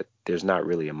whatnot. But there's not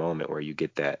really a moment where you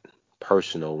get that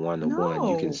personal one to one.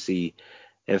 You can No. see,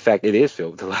 in fact, it is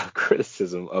filled with a lot of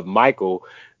criticism of Michael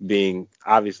being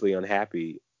obviously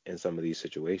unhappy in some of these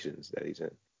situations that he's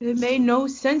in. It made no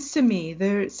sense to me.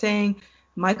 They're saying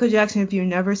Michael Jackson, if you've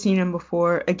never seen him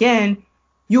before, again,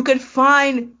 you could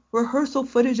find rehearsal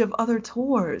footage of other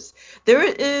tours. There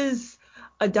is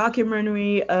a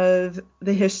documentary of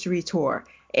the history tour,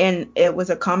 and it was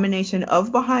a combination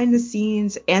of behind the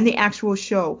scenes and the actual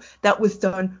show that was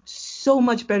done so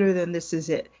much better than This Is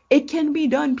It. It can be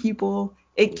done, people.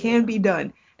 It can Yeah. be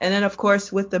done. And then, of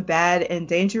course, with the Bad and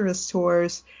Dangerous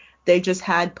tours, they just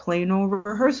had plain old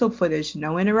rehearsal footage,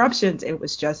 no interruptions. It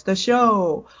was just a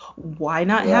show. Why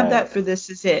not have Right. that for This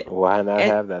Is It? Why not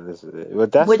And have that? This is it.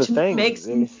 But that's the which thing. makes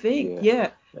me think, Yeah.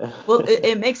 yeah. Well,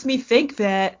 it makes me think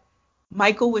that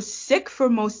Michael was sick for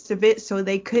most of it, so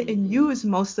they couldn't Hmm. use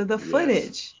most of the Yes.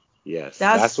 footage. Yes.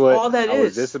 That's That's what all that I was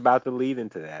is. just about to lead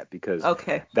into, that because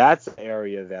Okay. that's an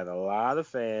area that a lot of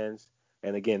fans,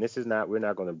 and again, we're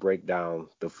not going to break down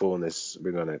the fullness.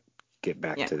 We're going to get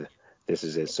back Yeah. to This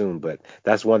Is It soon, but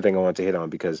that's one thing I want to hit on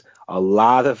because a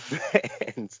lot of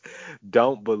fans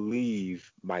don't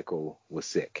believe Michael was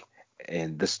sick.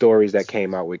 And the stories that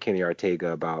came out with Kenny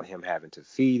Ortega about him having to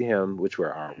feed him, which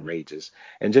were outrageous,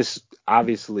 and just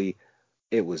obviously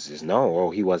it was just no,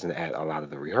 oh, he wasn't at a lot of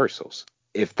the rehearsals.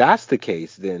 If that's the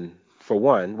case, then for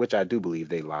one, which I do believe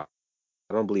they lie,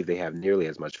 I don't believe they have nearly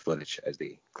as much footage as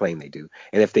they claim they do.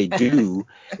 And if they do,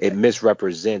 it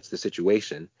misrepresents the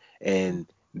situation,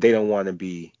 and they don't want to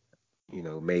be,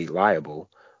 made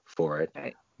liable for it.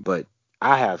 Right. But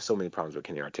I have so many problems with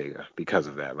Kenny Ortega because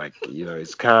of that. Like,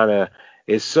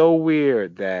 it's so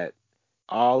weird that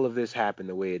all of this happened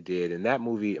the way it did. And that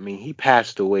movie, I mean, he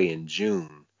passed away in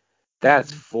June.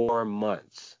 That's Mhm. 4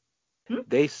 months. Hmm?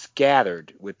 They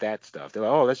scattered with that stuff. They're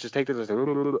like, oh, let's just take this.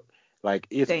 Like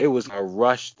it Thank was you. a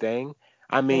rush thing.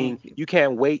 I mean, Thank you. you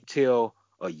can't wait till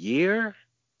a year.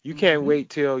 You can't Mhm. wait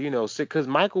till because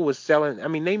Michael was selling. I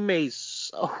mean, they made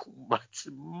so much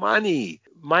money.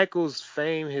 Michael's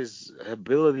fame, his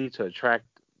ability to attract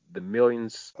the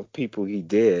millions of people he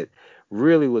did,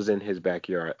 really was in his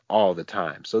backyard all the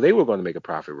time. So they were going to make a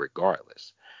profit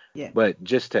regardless. Yeah. But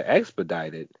just to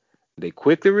expedite it, they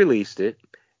quickly released it,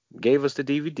 gave us the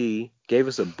DVD, gave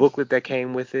us a booklet that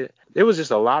came with it. There was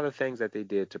just a lot of things that they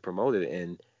did to promote it,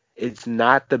 and it's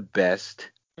not the best.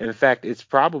 In fact, it's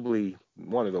probably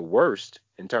one of the worst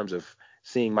in terms of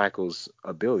seeing Michael's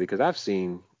ability, because I've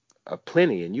seen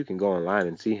plenty, and you can go online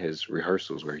and see his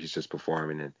rehearsals where he's just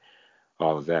performing and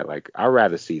all of that. Like, I'd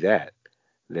rather see that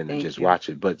than to Thank just you. watch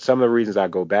it. But some of the reasons I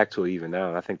go back to it even now,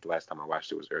 and I think the last time I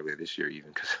watched it was earlier this year,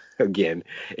 even because again,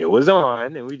 it was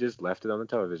on and we just left it on the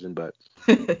television. But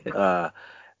uh,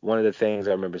 one of the things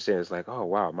I remember saying is like, oh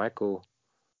wow, Michael,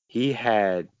 he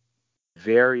had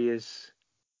various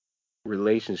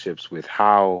relationships with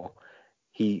how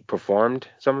he performed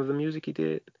some of the music he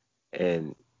did,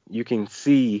 and you can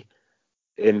see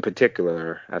in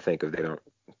particular, I think if they don't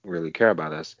really care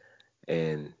about us,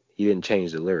 and he didn't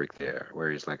change the lyric there,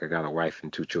 where he's like, I got a wife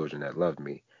and two children that love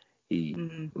me. He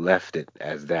Mhm. left it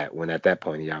as that, when at that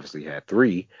point he obviously had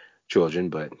three children,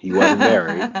 but he wasn't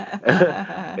married.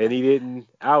 And he didn't,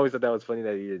 I always thought that was funny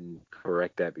that he didn't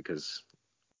correct that, because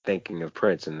thinking of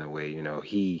Prince in a way,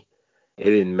 it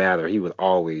didn't matter. He would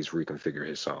always reconfigure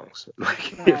his songs.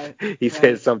 Like if Right. he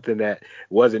said Right. something that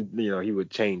wasn't, he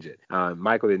would change it.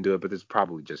 Michael didn't do it, but it's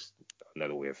probably just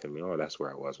another way of him. Oh, that's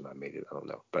where I was when I made it. I don't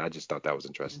know, but I just thought that was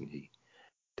interesting. He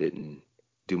didn't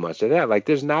do much of that. Like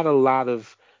there's not a lot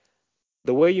of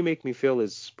the way you make me feel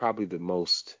is probably the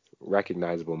most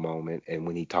recognizable moment, and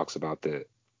when he talks about the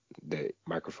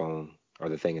microphone or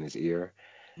the thing in his ear,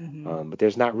 Mhm. but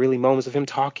there's not really moments of him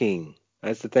talking.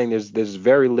 That's the thing. There's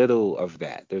very little of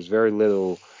that. There's very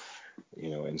little,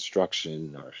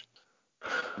 instruction or.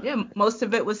 Yeah, most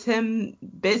of it was him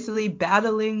basically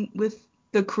battling with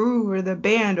the crew or the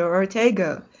band or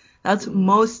Ortega. That's Mm,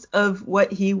 most of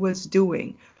what he was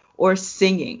doing or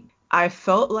singing. I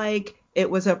felt like it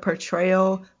was a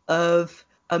portrayal of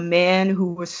a man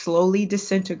who was slowly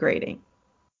disintegrating.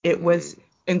 It was mm,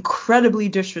 incredibly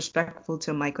disrespectful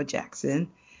to Michael Jackson.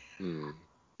 mm,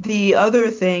 The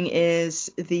other thing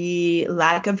is the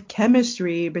lack of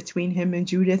chemistry between him and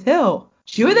Judith Hill.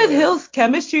 Judith yeah. Hill's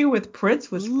chemistry with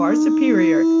Prince was far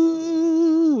superior.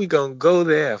 Ooh, we gonna go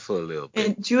there for a little bit.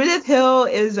 And Judith Hill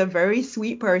is a very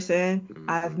sweet person.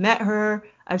 I've Mm-hmm, met her,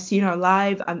 I've seen her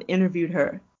live, I've interviewed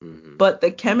her. mm-hmm. But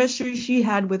the chemistry she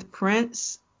had with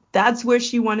Prince, that's where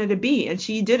she wanted to be. And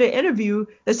she did an interview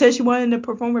that said she wanted to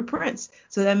perform with Prince.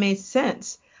 So that made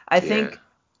sense. I Yeah, think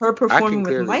her I can performing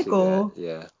with clearly see that. Michael,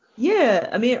 Yeah. yeah,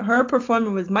 I mean, her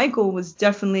performing with Michael was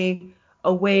definitely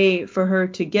a way for her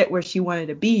to get where she wanted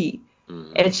to be.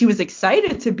 Mm-hmm. And she was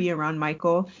excited to be around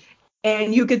Michael.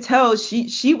 And you could tell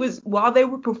she was, while they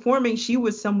were performing, she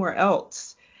was somewhere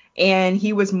else. And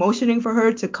he was motioning for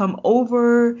her to come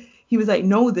over. He was like,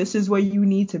 no, this is where you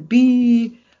need to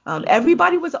be. Mm-hmm.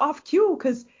 Everybody was off cue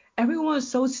because everyone was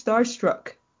so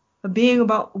starstruck of being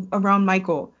around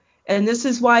Michael. And this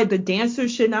is why the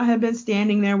dancers should not have been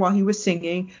standing there while he was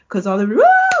singing, because all the,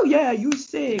 woo, yeah, you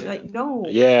sing. Yeah. Like, no,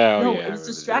 Yeah. Oh no, yeah. it I was remember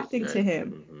this. distracting to Right.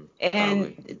 him. Mm-hmm. Probably.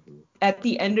 And Mm-hmm. at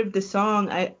the end of the song,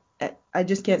 I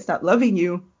just can't stop loving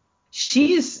you.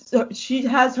 She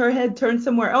has her head turned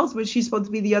somewhere else when she's supposed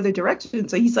to be the other direction.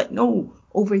 So he's like, no,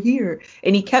 over here,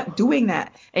 and he kept doing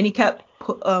that, and he kept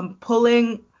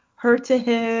pulling her to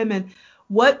him. And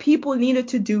what people needed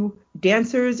to do,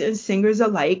 dancers and singers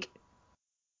alike,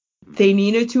 they Mm-hmm.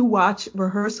 needed to watch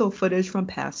rehearsal footage from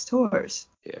past tours.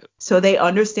 Yeah. So they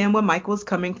understand where Michael's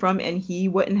coming from, and he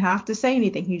wouldn't have to say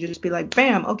anything. He'd just be like,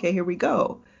 bam, okay, here we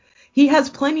go. He has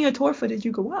Mm-hmm. plenty of tour footage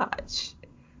you could watch.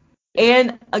 Yeah.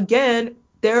 And again,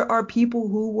 there are people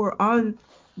who were on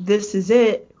This Is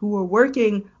It, who were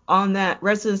working on that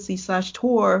residency slash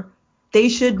tour. They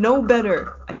should know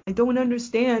better. I don't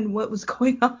understand what was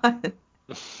going on.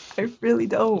 I really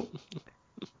don't.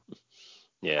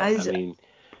 Yeah. I I j- mean,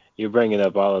 you're bringing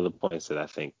up all of the points that I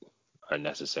think are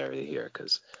necessary to hear,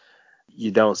 because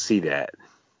you don't see that.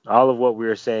 All of what we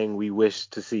were saying we wish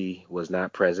to see was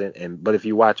not present. But if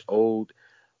you watch old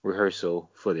rehearsal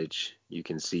footage, you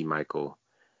can see Michael,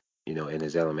 in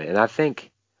his element. And I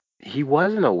think he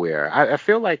wasn't aware. I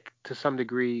feel like to some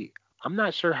degree, I'm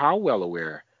not sure how well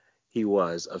aware he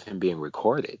was of him being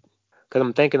recorded. Because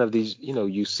I'm thinking of these,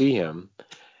 you see him,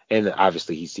 and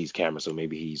obviously he sees cameras, so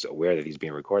maybe he's aware that he's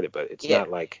being recorded, but it's Yeah. not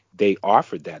like they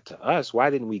offered that to us. Why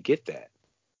didn't we get that?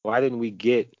 Why didn't we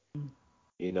get,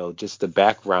 just the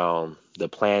background, the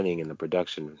planning and the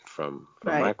production from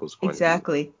Right. Michael's point of view?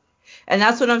 Exactly. And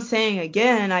that's what I'm saying.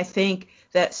 Again, I think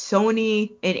that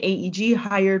Sony and AEG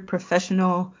hired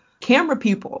professional camera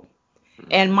people.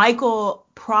 And Hmm. Michael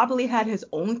probably had his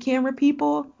own camera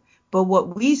people, but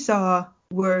what we saw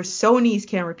were Sony's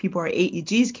camera people or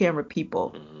AEG's camera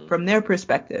people Hmm. from their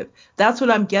perspective. That's what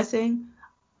I'm guessing.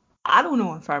 I don't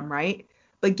know if I'm right,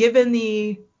 but given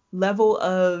the level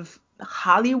of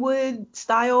Hollywood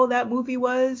style that movie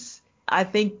was, I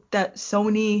think that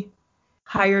Sony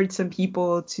hired some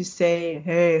people to say,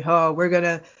 "Hey, we're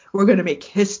gonna make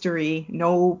history,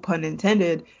 no pun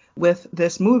intended, with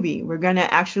this movie. We're gonna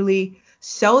actually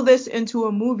sell this into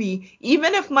a movie.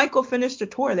 Even if Michael finished the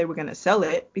tour, they were gonna sell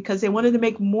it because they wanted to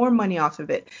make more money off of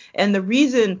it. And the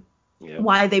reason Yep.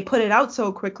 why they put it out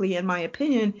so quickly, in my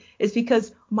opinion, is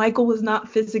because Michael was not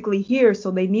physically here,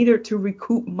 so they needed to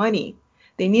recoup money.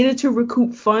 They needed to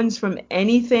recoup funds from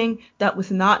anything that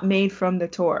was not made from the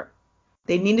tour.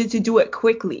 They needed to do it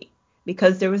quickly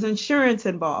because there was insurance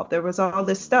involved. There was all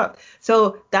this stuff.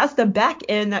 So that's the back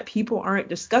end that people aren't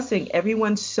discussing.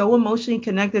 Everyone's so emotionally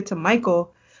connected to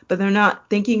Michael, but they're not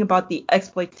thinking about the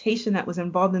exploitation that was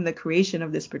involved in the creation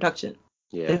of this production.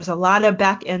 Yeah. There's a lot of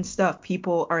back end stuff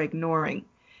people are ignoring.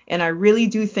 And I really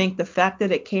do think the fact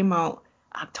that it came out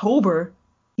October,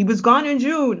 he was gone in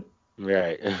June.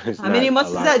 Right. It's How many not a months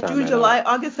is lot of that? time June, at all. July,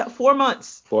 August, 4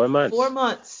 months. 4 4 months.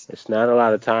 months. It's not a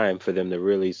lot of time for them to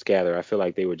really scatter. I feel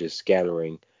like they were just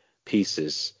scattering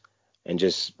pieces and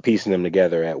just piecing them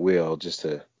together at will just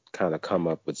to kind of come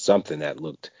up with something that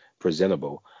looked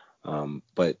presentable.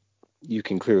 But you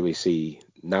can clearly see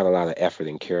not a lot of effort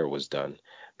and care was done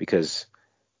because,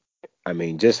 I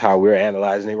mean, just how we're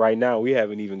analyzing it right now, we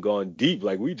haven't even gone deep.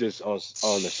 Like we just on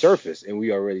the surface and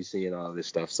we already seeing all this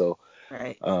stuff. So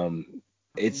Right. um,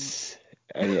 it's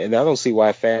and I don't see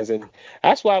why fans, and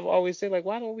that's why I've always said, like,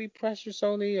 why don't we pressure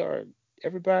Sony or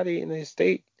everybody in the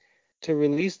state to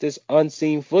release this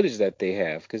unseen footage that they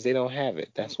have, because they don't have it.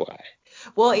 That's why.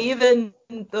 Well, even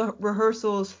the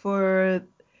rehearsals for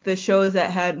the shows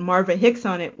that had Marva Hicks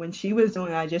on it when she was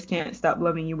doing I Just Can't Stop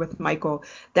Loving You with Michael,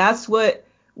 that's what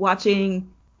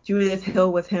watching Judith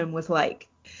Hill with him was like.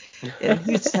 And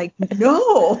he's like,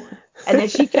 no. And then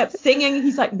she kept singing.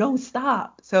 He's like, no,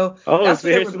 stop. So Oh, that's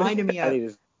what it seriously? reminded me I of. need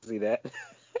to see that.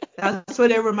 That's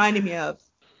what it reminded me of.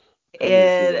 I need to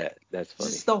see And that. That's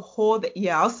funny. just the whole,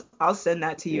 yeah, I'll send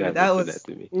that to You you. have to That send that was,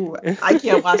 to me. ooh, I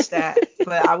can't watch that,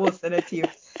 but I will send it to you.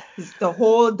 Just the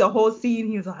whole scene.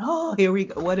 He was like, oh, here we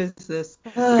go. What is this?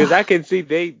 Because I can see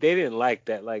they didn't like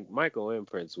that. Like Michael and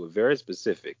Prince were very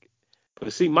specific.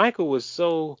 But see, Michael was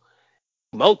so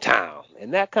Motown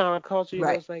and that kind of culture,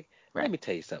 Right, it's like, let right. me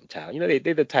tell you something, child.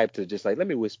 They're the type to just like, let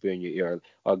me whisper in your ear,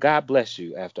 or God bless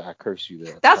you after I curse you a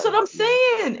That's what couple I'm of,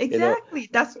 saying. you know, Exactly.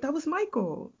 That was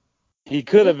Michael. he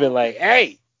could Yeah, have been like,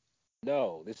 hey,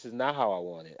 no, this is not how I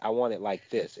want it. I want it like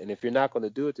this. And if you're not going to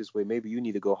do it this way, maybe you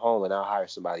need to go home and I'll hire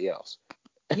somebody else.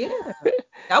 yeah.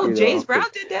 That was James Brown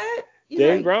Because did that. He's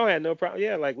James like, Brown had no problem.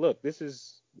 Yeah, like, look,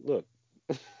 you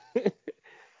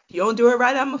don't do it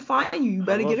right, I'm gonna fine you. You I'm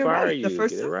better gonna get it fire right the you. Get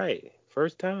first it time. right.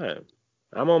 First time.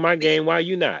 I'm on my game. Why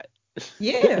you not?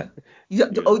 Yeah. you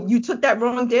Oh, know. you took that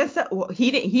wrong dance step. Well,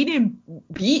 he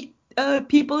didn't beat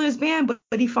people in his band,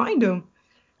 but he fined them.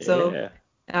 So Yeah.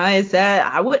 I said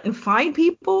I wouldn't fine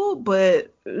people,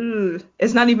 but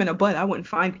it's not even a but. I wouldn't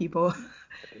fine people.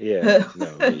 Yeah,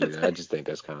 no, me either. I just think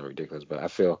that's kind of ridiculous, but I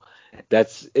feel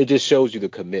it just shows you the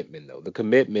commitment though. The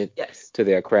commitment Yes. to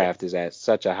their Yes. craft is at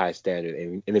such a high standard,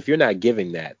 and if you're not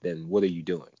giving that, then what are you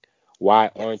doing? Why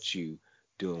aren't Yes. you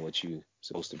doing what you're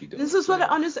supposed to be doing? This is You what I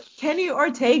know? understand. Kenny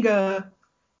Ortega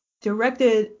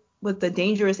directed with the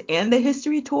Dangerous and the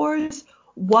History tours.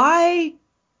 Why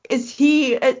is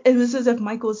he? It was as if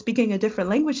Michael was speaking a different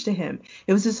language to him.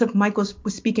 It was as if Michael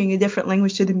was speaking a different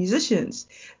language to the musicians.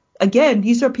 Again,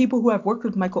 these are people who have worked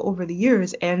with Michael over the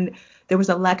years, and there was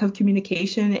a lack of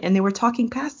communication, and they were talking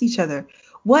past each other.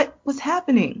 What was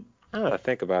happening? Now that I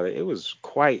think about it, it was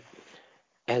quite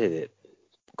edited,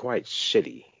 quite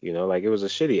shitty. Like it was a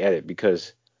shitty edit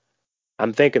because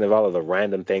I'm thinking of all of the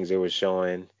random things they were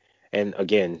showing, and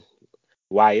again,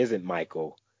 why isn't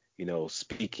Michael,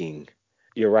 speaking?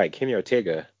 You're right. Kenny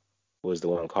Ortega was the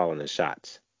one calling the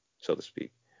shots, so to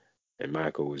speak, and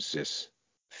Michael was just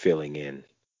filling in,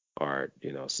 or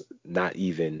not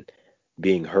even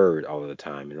being heard all of the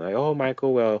time. And like, oh,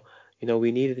 Michael, well,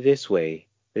 we need it this way.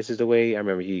 This is the way. I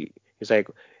remember he's like,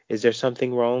 is there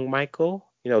something wrong, Michael?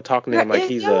 talking to him like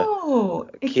he's a No,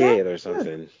 kid or exactly.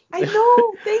 something. I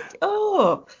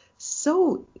know.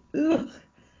 So. Ugh.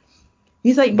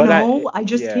 He's like, But no, I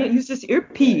just yeah, can't use this right.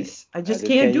 earpiece. I I just just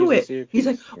can't can't do use this it. He's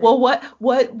like, earpiece. Right.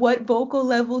 well, what vocal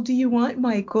level do you want,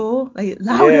 Michael? Like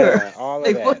louder. Yeah, all of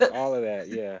Like that, what? all of that.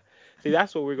 Yeah. See,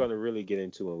 that's what we're going to really get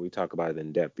into when we talk about it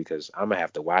in depth because I'm gonna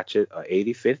have to watch it a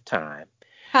 85th time,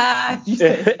 Ha! You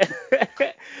said.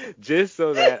 just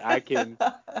so that I can,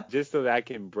 just so that I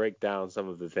can break down some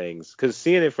of the things. Because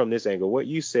seeing it from this angle, what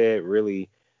you said really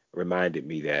reminded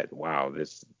me that wow,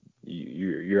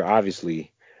 you're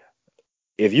obviously,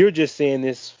 if you're just seeing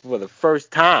this for the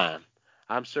first time,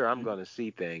 I'm sure I'm going to see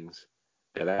things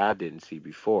that I didn't see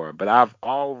before. But have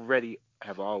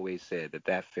always said that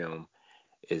that film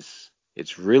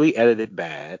it's really edited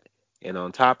bad, and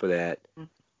on top of that,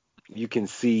 you can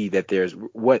see that there's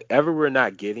whatever we're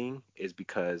not getting is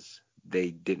because they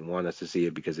didn't want us to see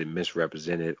it because it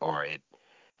misrepresented or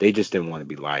they just didn't want to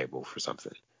be liable for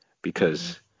something. Mm-hmm.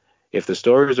 Because if the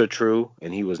stories are true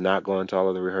and he was not going to all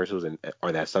of the rehearsals and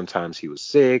or that sometimes he was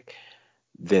sick,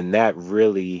 then that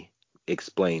really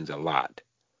explains a lot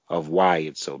of why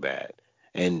it's so bad.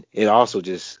 And it also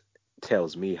just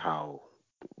tells me how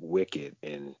wicked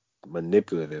and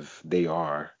manipulative they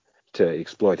are to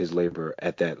exploit his labor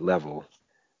at that level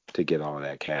to get all of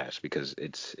that cash because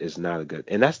it's not a good,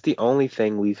 and that's the only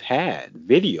thing we've had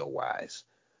video wise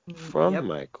from Yep.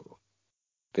 Michael.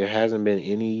 There hasn't been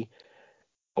any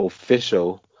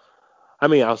official, I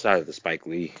mean outside of the Spike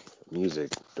Lee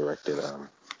music directed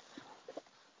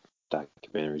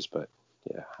documentaries, but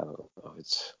yeah, I don't know.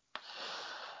 It's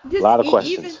a Just lot of even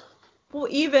questions. well,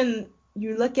 even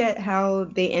you look at how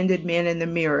they ended Man in the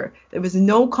Mirror. There was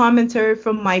no commentary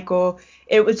from Michael.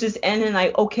 It was just ending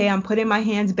like, okay, I'm putting my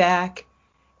hands back,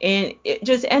 and it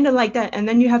just ended like that. And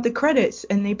then you have the credits,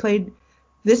 and they played.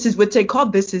 This is what they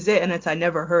called "This Is It," and it's I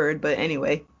never heard, but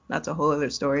anyway, that's a whole other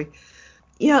story.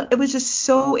 Yeah, it was just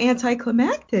so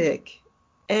anticlimactic,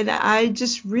 and I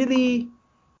just really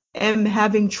am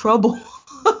having trouble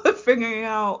figuring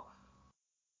out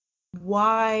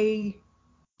why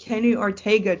Kenny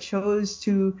Ortega chose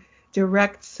to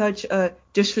direct such a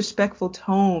disrespectful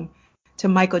tone to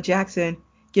Michael Jackson,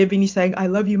 giving you saying, I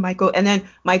love you, Michael, and then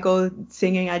Michael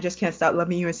singing I just can't stop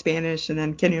loving you in Spanish, and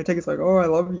then Kenny Ortega's like, oh, I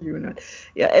love you. And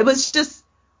yeah, it was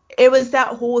that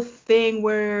whole thing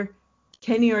where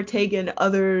Kenny Ortega and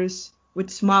others would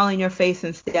smile in your face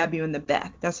and stab you in the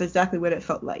back. That's exactly what it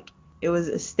felt like. It was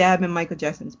a stab in Michael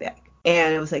Jackson's back.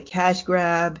 And it was a cash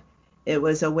grab. It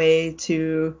was a way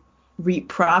to reap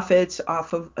profits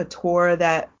off of a tour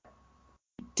that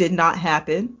did not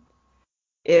happen.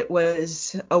 It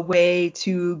was a way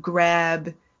to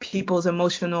grab people's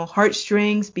emotional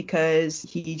heartstrings because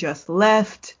he just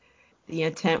left. The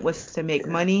intent was to make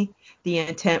Yeah, money. The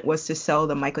intent was to sell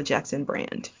the Michael Jackson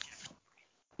brand.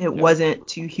 It yeah, wasn't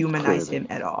to humanize clearly. him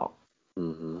at all.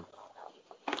 Hmm.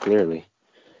 Clearly.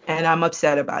 And I'm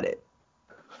upset about it.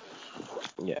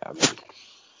 Yeah, I mean,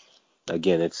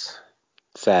 again, it's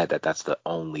sad that that's the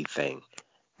only thing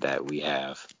that we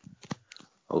have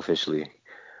officially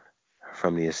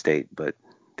from the estate, but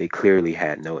they clearly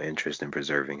had no interest in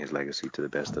preserving his legacy to the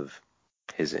best of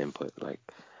his input. Like,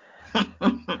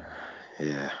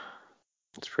 yeah,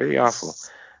 it's pretty awful.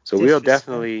 It's So we'll disrespect.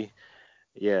 definitely,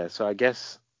 yeah. So I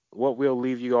guess what we'll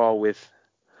leave you all with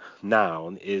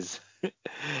now is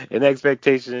an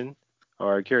expectation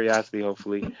or a curiosity,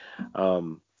 hopefully,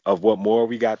 of what more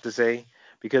we got to say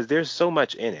because there's so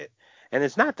much in it, and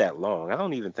it's not that long. I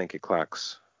don't even think it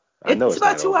clocks. I know It's it's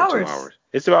about not two over two hours. hours.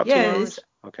 It's about Yeah, 2 hours.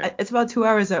 Okay. it's about 2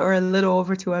 hours or a little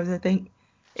over 2 hours, I think.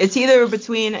 It's either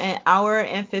between an hour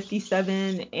and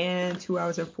 57 and 2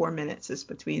 hours and 4 minutes. It's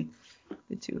between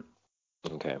the two.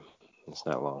 Okay. It's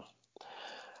not long.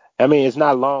 I mean, it's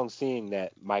not long seeing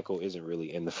that Michael isn't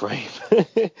really in the frame.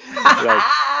 Like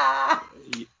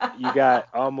you got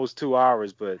almost 2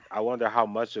 hours, but I wonder how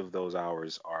much of those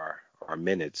hours are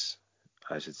minutes,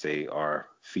 I should say, are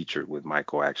featured with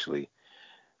Michael actually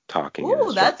talking and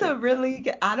Ooh, that's instructing. a really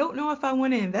good. I don't know if I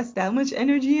want to invest that much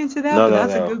energy into that, No, but no,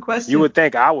 that's a no. good You question. would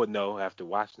think I would know after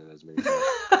watching it as many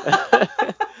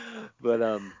times. But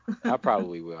I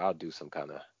probably will. I'll do some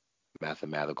kind of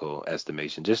mathematical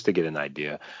estimation just to get an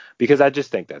idea because I just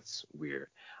think that's weird.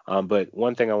 But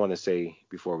one thing I want to say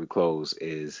before we close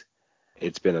is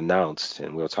it's been announced,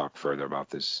 and we'll talk further about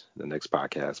this in the next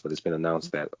podcast, but it's been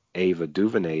announced that Ava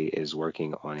DuVernay is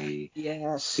working on a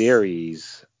Yes.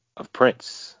 series of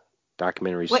Prince,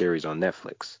 documentary Wait, series on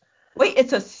Netflix. wait,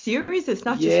 it's a series? It's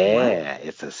not just one? Yeah,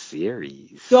 it's a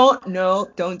series. Don't, no,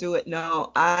 don't do it.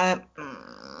 No, I.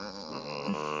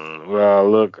 Well,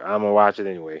 look, I'm gonna watch it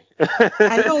anyway.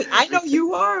 I know Because,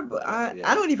 you are, but I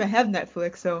yeah. don't even have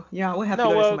Netflix, so yeah, we'll have to No,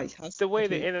 go to well, somebody's house to the way watch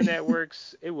the it. internet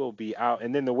works, it will be out,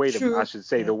 and then the way I True. should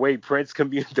say, Yeah. the way Prince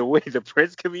community, the way the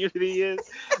Prince community is,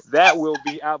 that will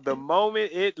be out the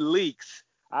moment it leaks.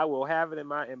 I will have it in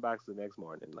my inbox the next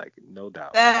morning, like no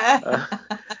doubt. Uh,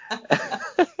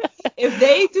 If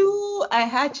they do a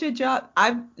hatchet job,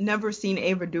 I've never seen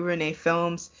Ava DuVernay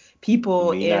films.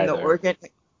 People Me in the neither. organ.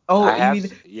 Oh, I you have,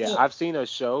 either. yeah, Oh, I've seen a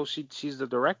show. She's the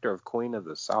director of Queen of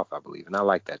the South, I believe, and I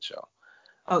like that show.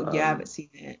 oh yeah, I Um, haven't seen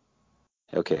that.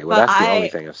 okay, well But that's the only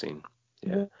thing I've seen.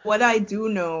 Yeah. what I do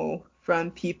know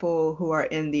from people who are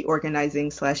in the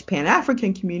organizing slash Pan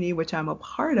African community, which I'm a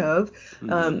part of,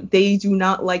 Hmm. they do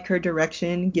not like her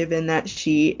direction, given that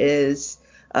she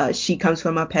comes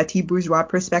from a petty bourgeois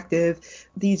perspective.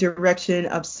 The direction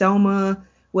of Selma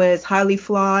was highly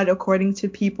flawed, according to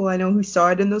people I know who saw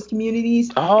it in those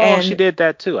communities. Oh, she And did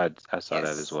that too. I saw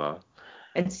that as yes, well.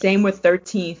 and same with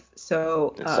 13th.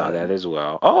 So, I saw that as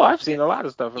well. Oh, I've yeah, seen a lot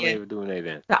of stuff from yeah. Ava DuVernay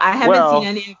then. So I haven't seen Well,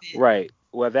 any of it. right.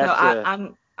 Well, So that's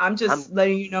I'm I'm just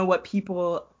letting you know what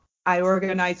people I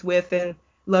organize with and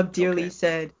love dearly okay.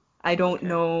 said. I don't Okay.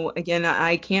 know. Again,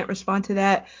 I can't respond to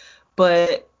that,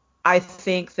 but I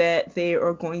think that they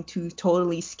are going to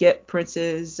totally skip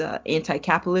Prince's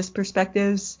anti-capitalist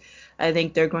perspectives. I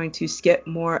think they're going to skip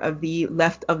more of the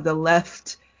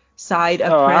left side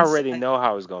of Oh, I Prince. already know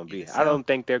how it's going to Yeah, be. I so don't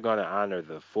think they're going to honor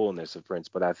the fullness of Prince,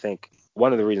 but I think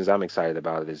one of the reasons I'm excited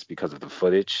about it is because of the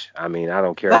footage. I mean, I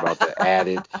don't care about the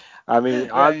added. I mean,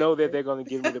 I right. know that they're going to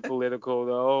give me the political,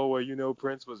 oh, well,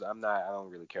 Prince was. I don't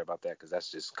really care about that because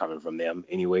that's just coming from them.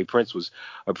 Anyway, Prince was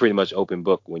a pretty much open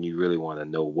book when you really want to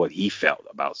know what he felt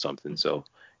about something. Mhm. So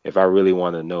if I really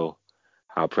want to know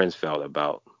how Prince felt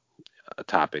about a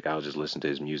topic, I'll just listen to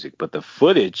his music. But the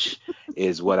footage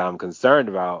is what I'm concerned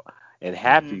about and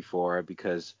happy Mhm. for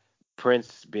because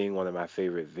Prince being one of my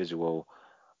favorite visual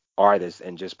artists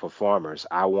and just performers,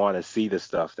 I want to see the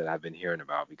stuff that I've been hearing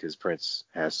about because Prince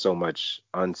has so much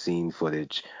unseen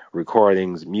footage,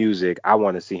 recordings, music. I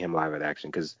want to see him live at action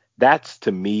because that's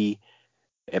to me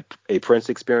a Prince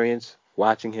experience,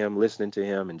 watching him, listening to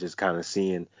him, and just kind of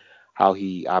seeing how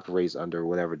he operates under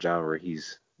whatever genre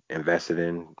he's invested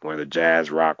in, whether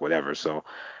jazz, rock, whatever. So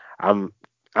I'm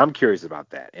I'm curious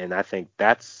about that, and I think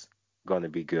that's going to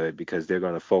be good because they're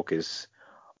going to focus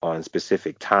on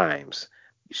specific times.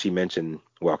 She mentioned,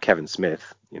 well, Kevin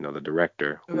Smith, the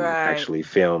director who Right. actually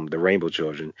filmed The Rainbow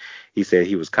Children. He said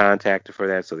he was contacted for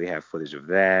that, so they have footage of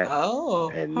that. Oh,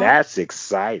 And huh. that's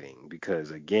exciting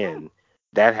because, again,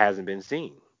 that hasn't been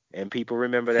seen. And people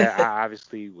remember that. I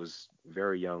obviously was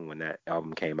very young when that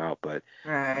album came out, but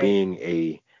Right. being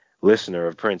a listener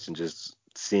of Prince and just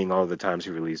seeing all the times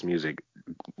he released music,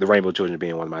 The Rainbow Children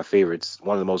being one of my favorites,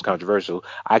 one of the most controversial,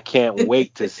 I can't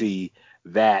wait to see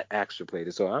that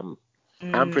extrapolated. So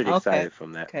I'm pretty Okay. excited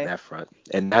from that Okay. that front.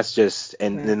 And that's just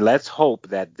and Okay. then let's hope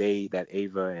that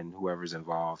Ava and whoever's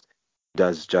involved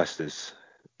does justice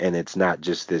and it's not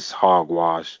just this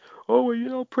hogwash. Oh,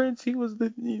 well, Prince, he was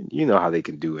the you know how they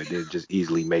can do it. They just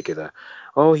easily make it a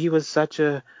oh, he was such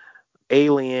a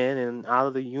alien and out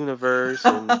of the universe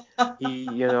and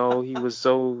he was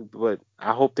so but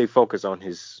I hope they focus on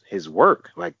his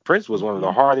work. Like Prince was one of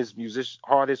the Mhm.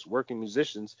 hardest working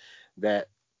musicians that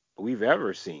we've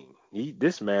ever seen.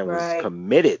 This man was Right.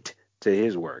 committed to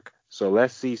his work. So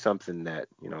let's see something that,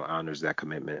 honors that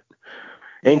commitment,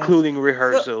 Yes. including So,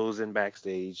 rehearsals and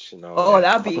backstage and all oh, that.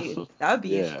 that'd be it.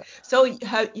 Yeah. So,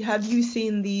 have you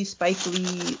seen the Spike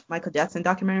Lee Michael Jackson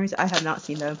documentaries? I have not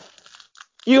seen them.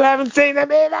 You haven't seen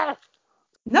them either?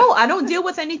 No, I don't deal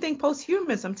with anything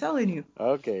posthumous. I'm telling you.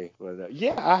 Okay, well,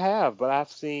 yeah, I have, but I've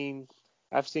seen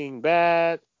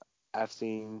Bad, I've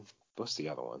seen, what's the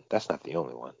other one? That's not the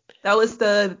only one. That was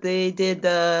they did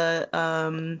the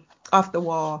off the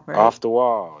wall, right? Off the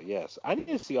Wall, yes. I need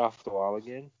to see Off the Wall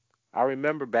again. I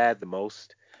remember Bad the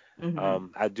most. Mhm.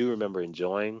 I do remember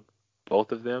enjoying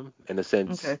both of them in the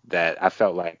sense Okay. that I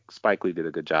felt like Spike Lee did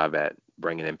a good job at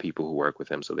bringing in people who work with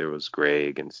him. So there was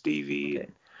Greg and Stevie, Okay.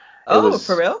 and it Oh,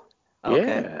 for was, real?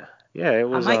 Okay. yeah, yeah, it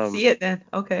I was, might see it then.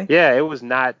 Okay. yeah, it was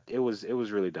not, it was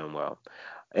really done well.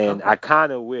 And I Okay.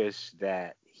 kind of wish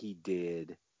that he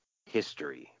did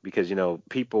history because,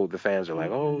 people, the fans are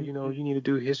like, oh, Mm. you need to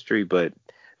do history, but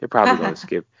they're probably going to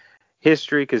skip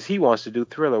history because he wants to do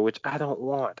Thriller, which I don't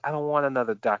want. I don't want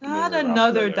another Not documentary about another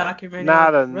Thriller. documentary on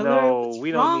Not a Thriller. no. What's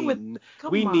We don't wrong need. with?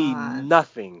 We Come need on.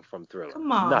 nothing from Thriller.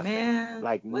 Come on, Nothing. man.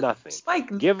 Like What nothing.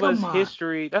 Spike? Give us Come on.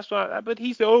 history. That's why. But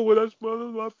he said, "Oh, well, that's one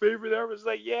of my favorite ever." It's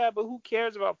like, yeah, but who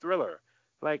cares about Thriller?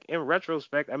 Like in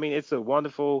retrospect, I mean, it's a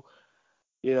wonderful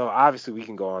Obviously we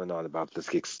can go on and on about the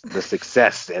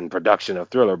success and production of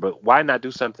Thriller, but why not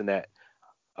do something that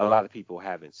a lot of people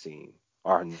haven't seen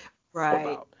or know Right.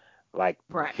 about, like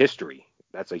Right. History.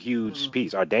 That's a huge Mm.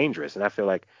 piece, or Dangerous. And I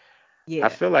Yeah.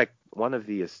 feel like one of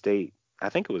the estate, I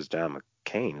think it was John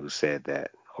McCain who said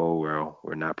that, oh well,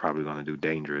 we're not probably going to do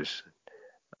Dangerous.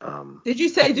 Um, Did you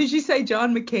say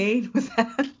John McCain? Was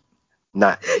that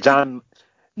Not John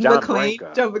McClane?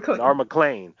 Branca John or McClane.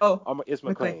 McClane. Oh, It's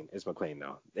McClane. McClane. It's McClane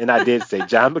though. And I did say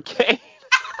John McCain.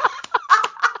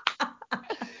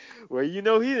 Well, he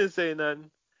didn't say nothing.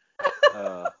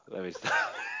 Let me stop.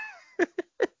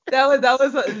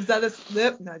 Is that a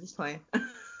slip? No, just playing.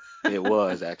 It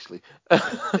was actually.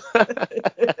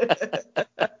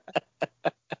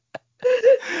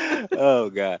 Oh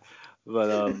God.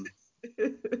 But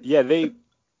yeah, they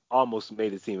almost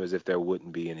made it seem as if there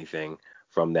wouldn't be anything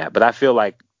from that. But I feel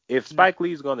like if Spike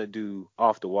Lee's gonna do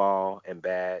Off the Wall and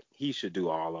Bad, he should do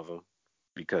all of them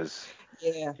because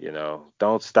Yeah.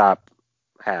 don't stop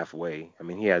halfway. I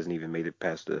mean, he hasn't even made it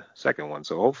past the second one.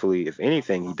 So hopefully, if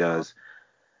anything, he Oh, does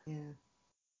yeah.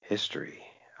 History.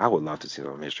 I would love to see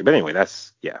some History. But anyway,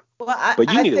 that's yeah. Well, I But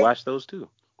you I need to think watch those too.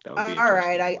 That would be all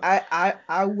right. interesting to watch.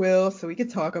 I will, so we can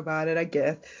talk about it, I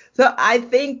guess. So I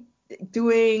think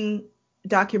doing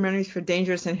documentaries for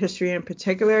Dangerous and History in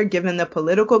particular, given the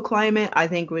political climate, I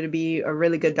think would be a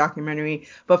really good documentary.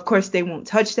 But of course, they won't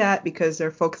touch that because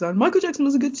they're focused on Michael Jackson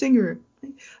was a good singer.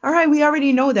 All right, we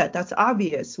already know that. That's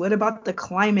obvious. What about the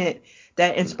climate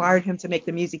that Hmm. inspired him to make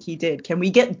the music he did? Can we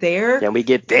get there? Can we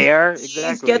get Can we there?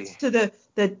 please get Exactly. to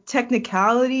the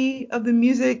technicality of the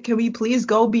music? Can we please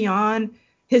go beyond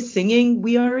his singing?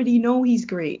 We already know he's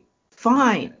great. Yeah,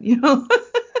 Fine.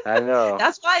 I know.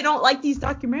 That's why I don't like these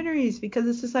documentaries because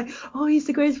it's just like, oh, he's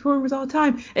the greatest performer of all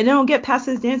time, and they don't get past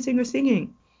his dancing or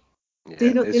singing. They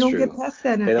Yeah, don't they it's don't get true. past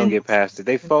that, They don't and get past it.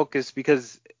 They focus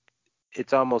because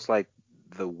it's almost like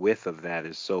the width of that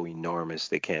is so enormous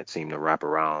they can't seem to wrap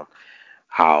around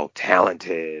how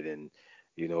talented and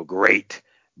great.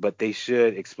 But they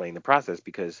should explain the process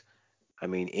because I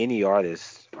mean any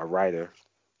artist or writer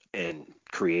and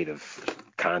creative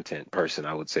content person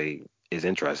I would say is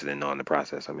interested in knowing the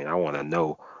process. I mean I want to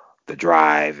know the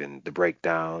drive and the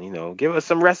breakdown. Give us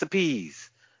some recipes,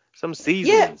 some yeah.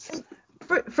 seasonings.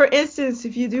 For instance,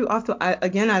 if you do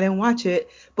again, I didn't watch it,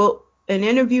 but an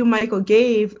interview Michael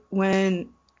gave when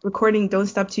recording Don't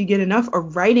Stop Till You Get Enough or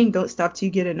writing Don't Stop Till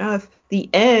You Get Enough, the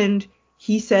end,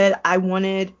 he said, I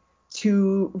wanted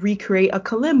to recreate a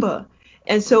kalimba.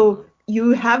 And so Hmm.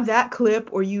 you have that clip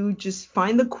or you just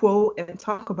find the quote and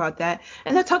talk about that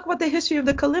and then talk about the history of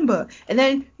the kalimba and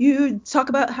then you talk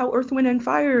about how Earth Wind and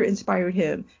Fire inspired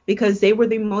him because they were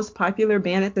the most popular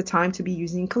band at the time to be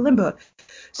using kalimba.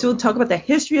 So talk Hmm. about the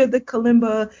history of the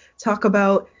kalimba, talk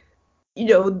about,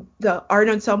 the art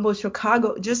ensemble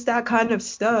Chicago, just that kind of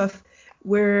stuff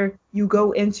where you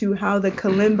go into how the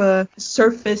kalimba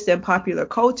surfaced in popular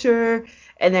culture,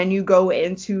 and then you go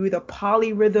into the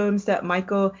polyrhythms that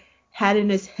Michael had in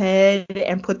his head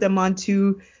and put them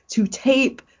onto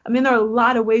tape. I mean, there are a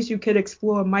lot of ways you could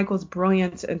explore Michael's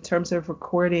brilliance in terms of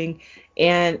recording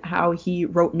and how he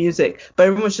wrote music. But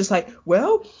everyone's just like,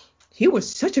 well, he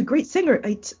was such a great singer.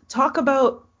 Talk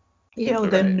about, Right.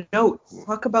 the notes,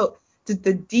 talk about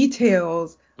the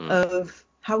details Mm. of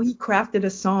how he crafted a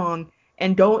song,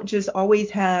 and don't just always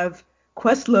have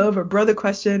Questlove or Brother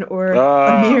Question or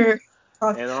Ah, Amir.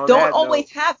 and on Don't that note,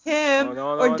 always have him,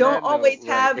 or on don't that note, always right?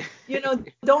 have,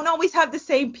 don't always have the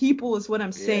same people is what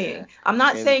I'm Yeah, saying. I'm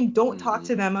not and saying don't talk mhm.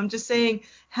 to them. I'm just saying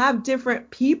have different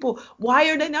people. Why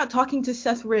are they not talking to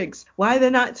Seth Riggs? Why are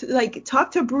they not like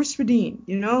talk to Bruce Ferdine?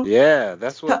 Yeah,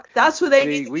 that's what. That's who they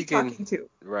need See, to we be can. talking to.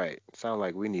 Right. Sound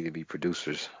like we need to be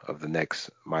producers of the next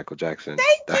Michael Jackson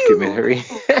Thank documentary.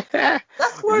 you.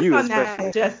 Let's work You on that,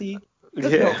 especially. Jesse.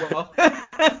 Yeah, Well.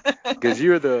 because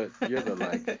you're the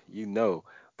like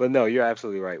But no, you're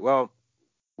absolutely right. Well,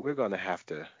 we're gonna have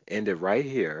to end it right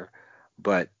here.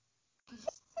 But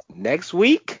next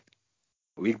week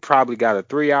we probably got a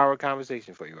 3 hour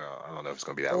conversation for you. Well, I don't know if it's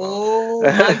gonna be that long. Oh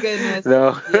my goodness.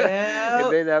 No, and Yeah.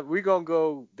 then we're gonna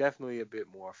go definitely a bit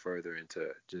more further into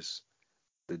just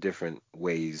the different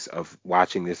ways of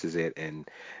watching This Is It, and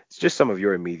it's just some of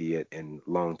your immediate and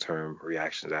long term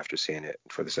reactions after seeing it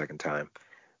for the second time,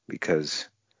 because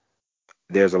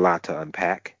there's a lot to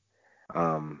unpack.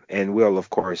 And we'll of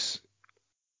course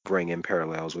bring in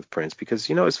parallels with Prince because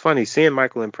it's funny seeing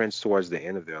Michael and Prince towards the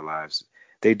end of their lives.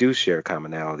 They do share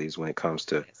commonalities when it comes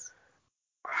to Yes.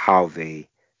 how they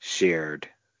shared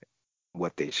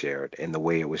what they shared and the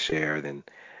way it was shared and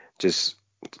just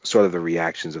sort of the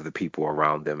reactions of the people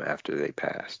around them after they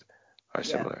passed are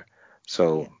Yeah. similar.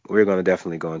 So Yeah. we're going to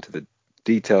definitely go into the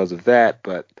details of that.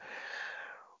 But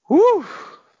whew,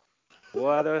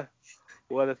 what a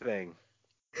what a thing.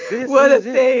 This What a is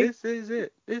it. thing. This is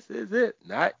it. This is it.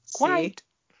 Not See, quite.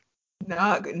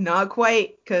 not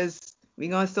quite, because we're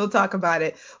gonna still talk about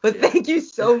it. But Yeah. thank you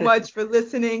so much for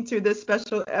listening to this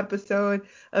special episode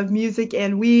of Music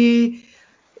and We.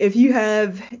 If you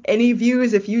have any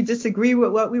views, if you disagree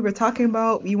with what we were talking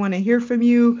about, we want to hear from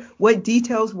you. What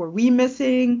details were we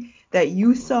missing that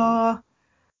you Mhm. saw?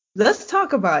 Let's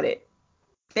talk about it.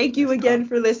 Thank you Let's talk. again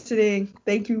for listening.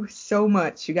 Thank you so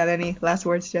much. You got any last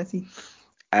words, Jesse?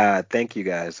 Thank you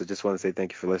guys. I just want to say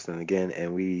thank you for listening again,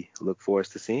 and we look forward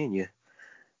to seeing you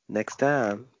next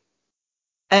time.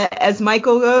 As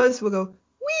Michael goes, we'll go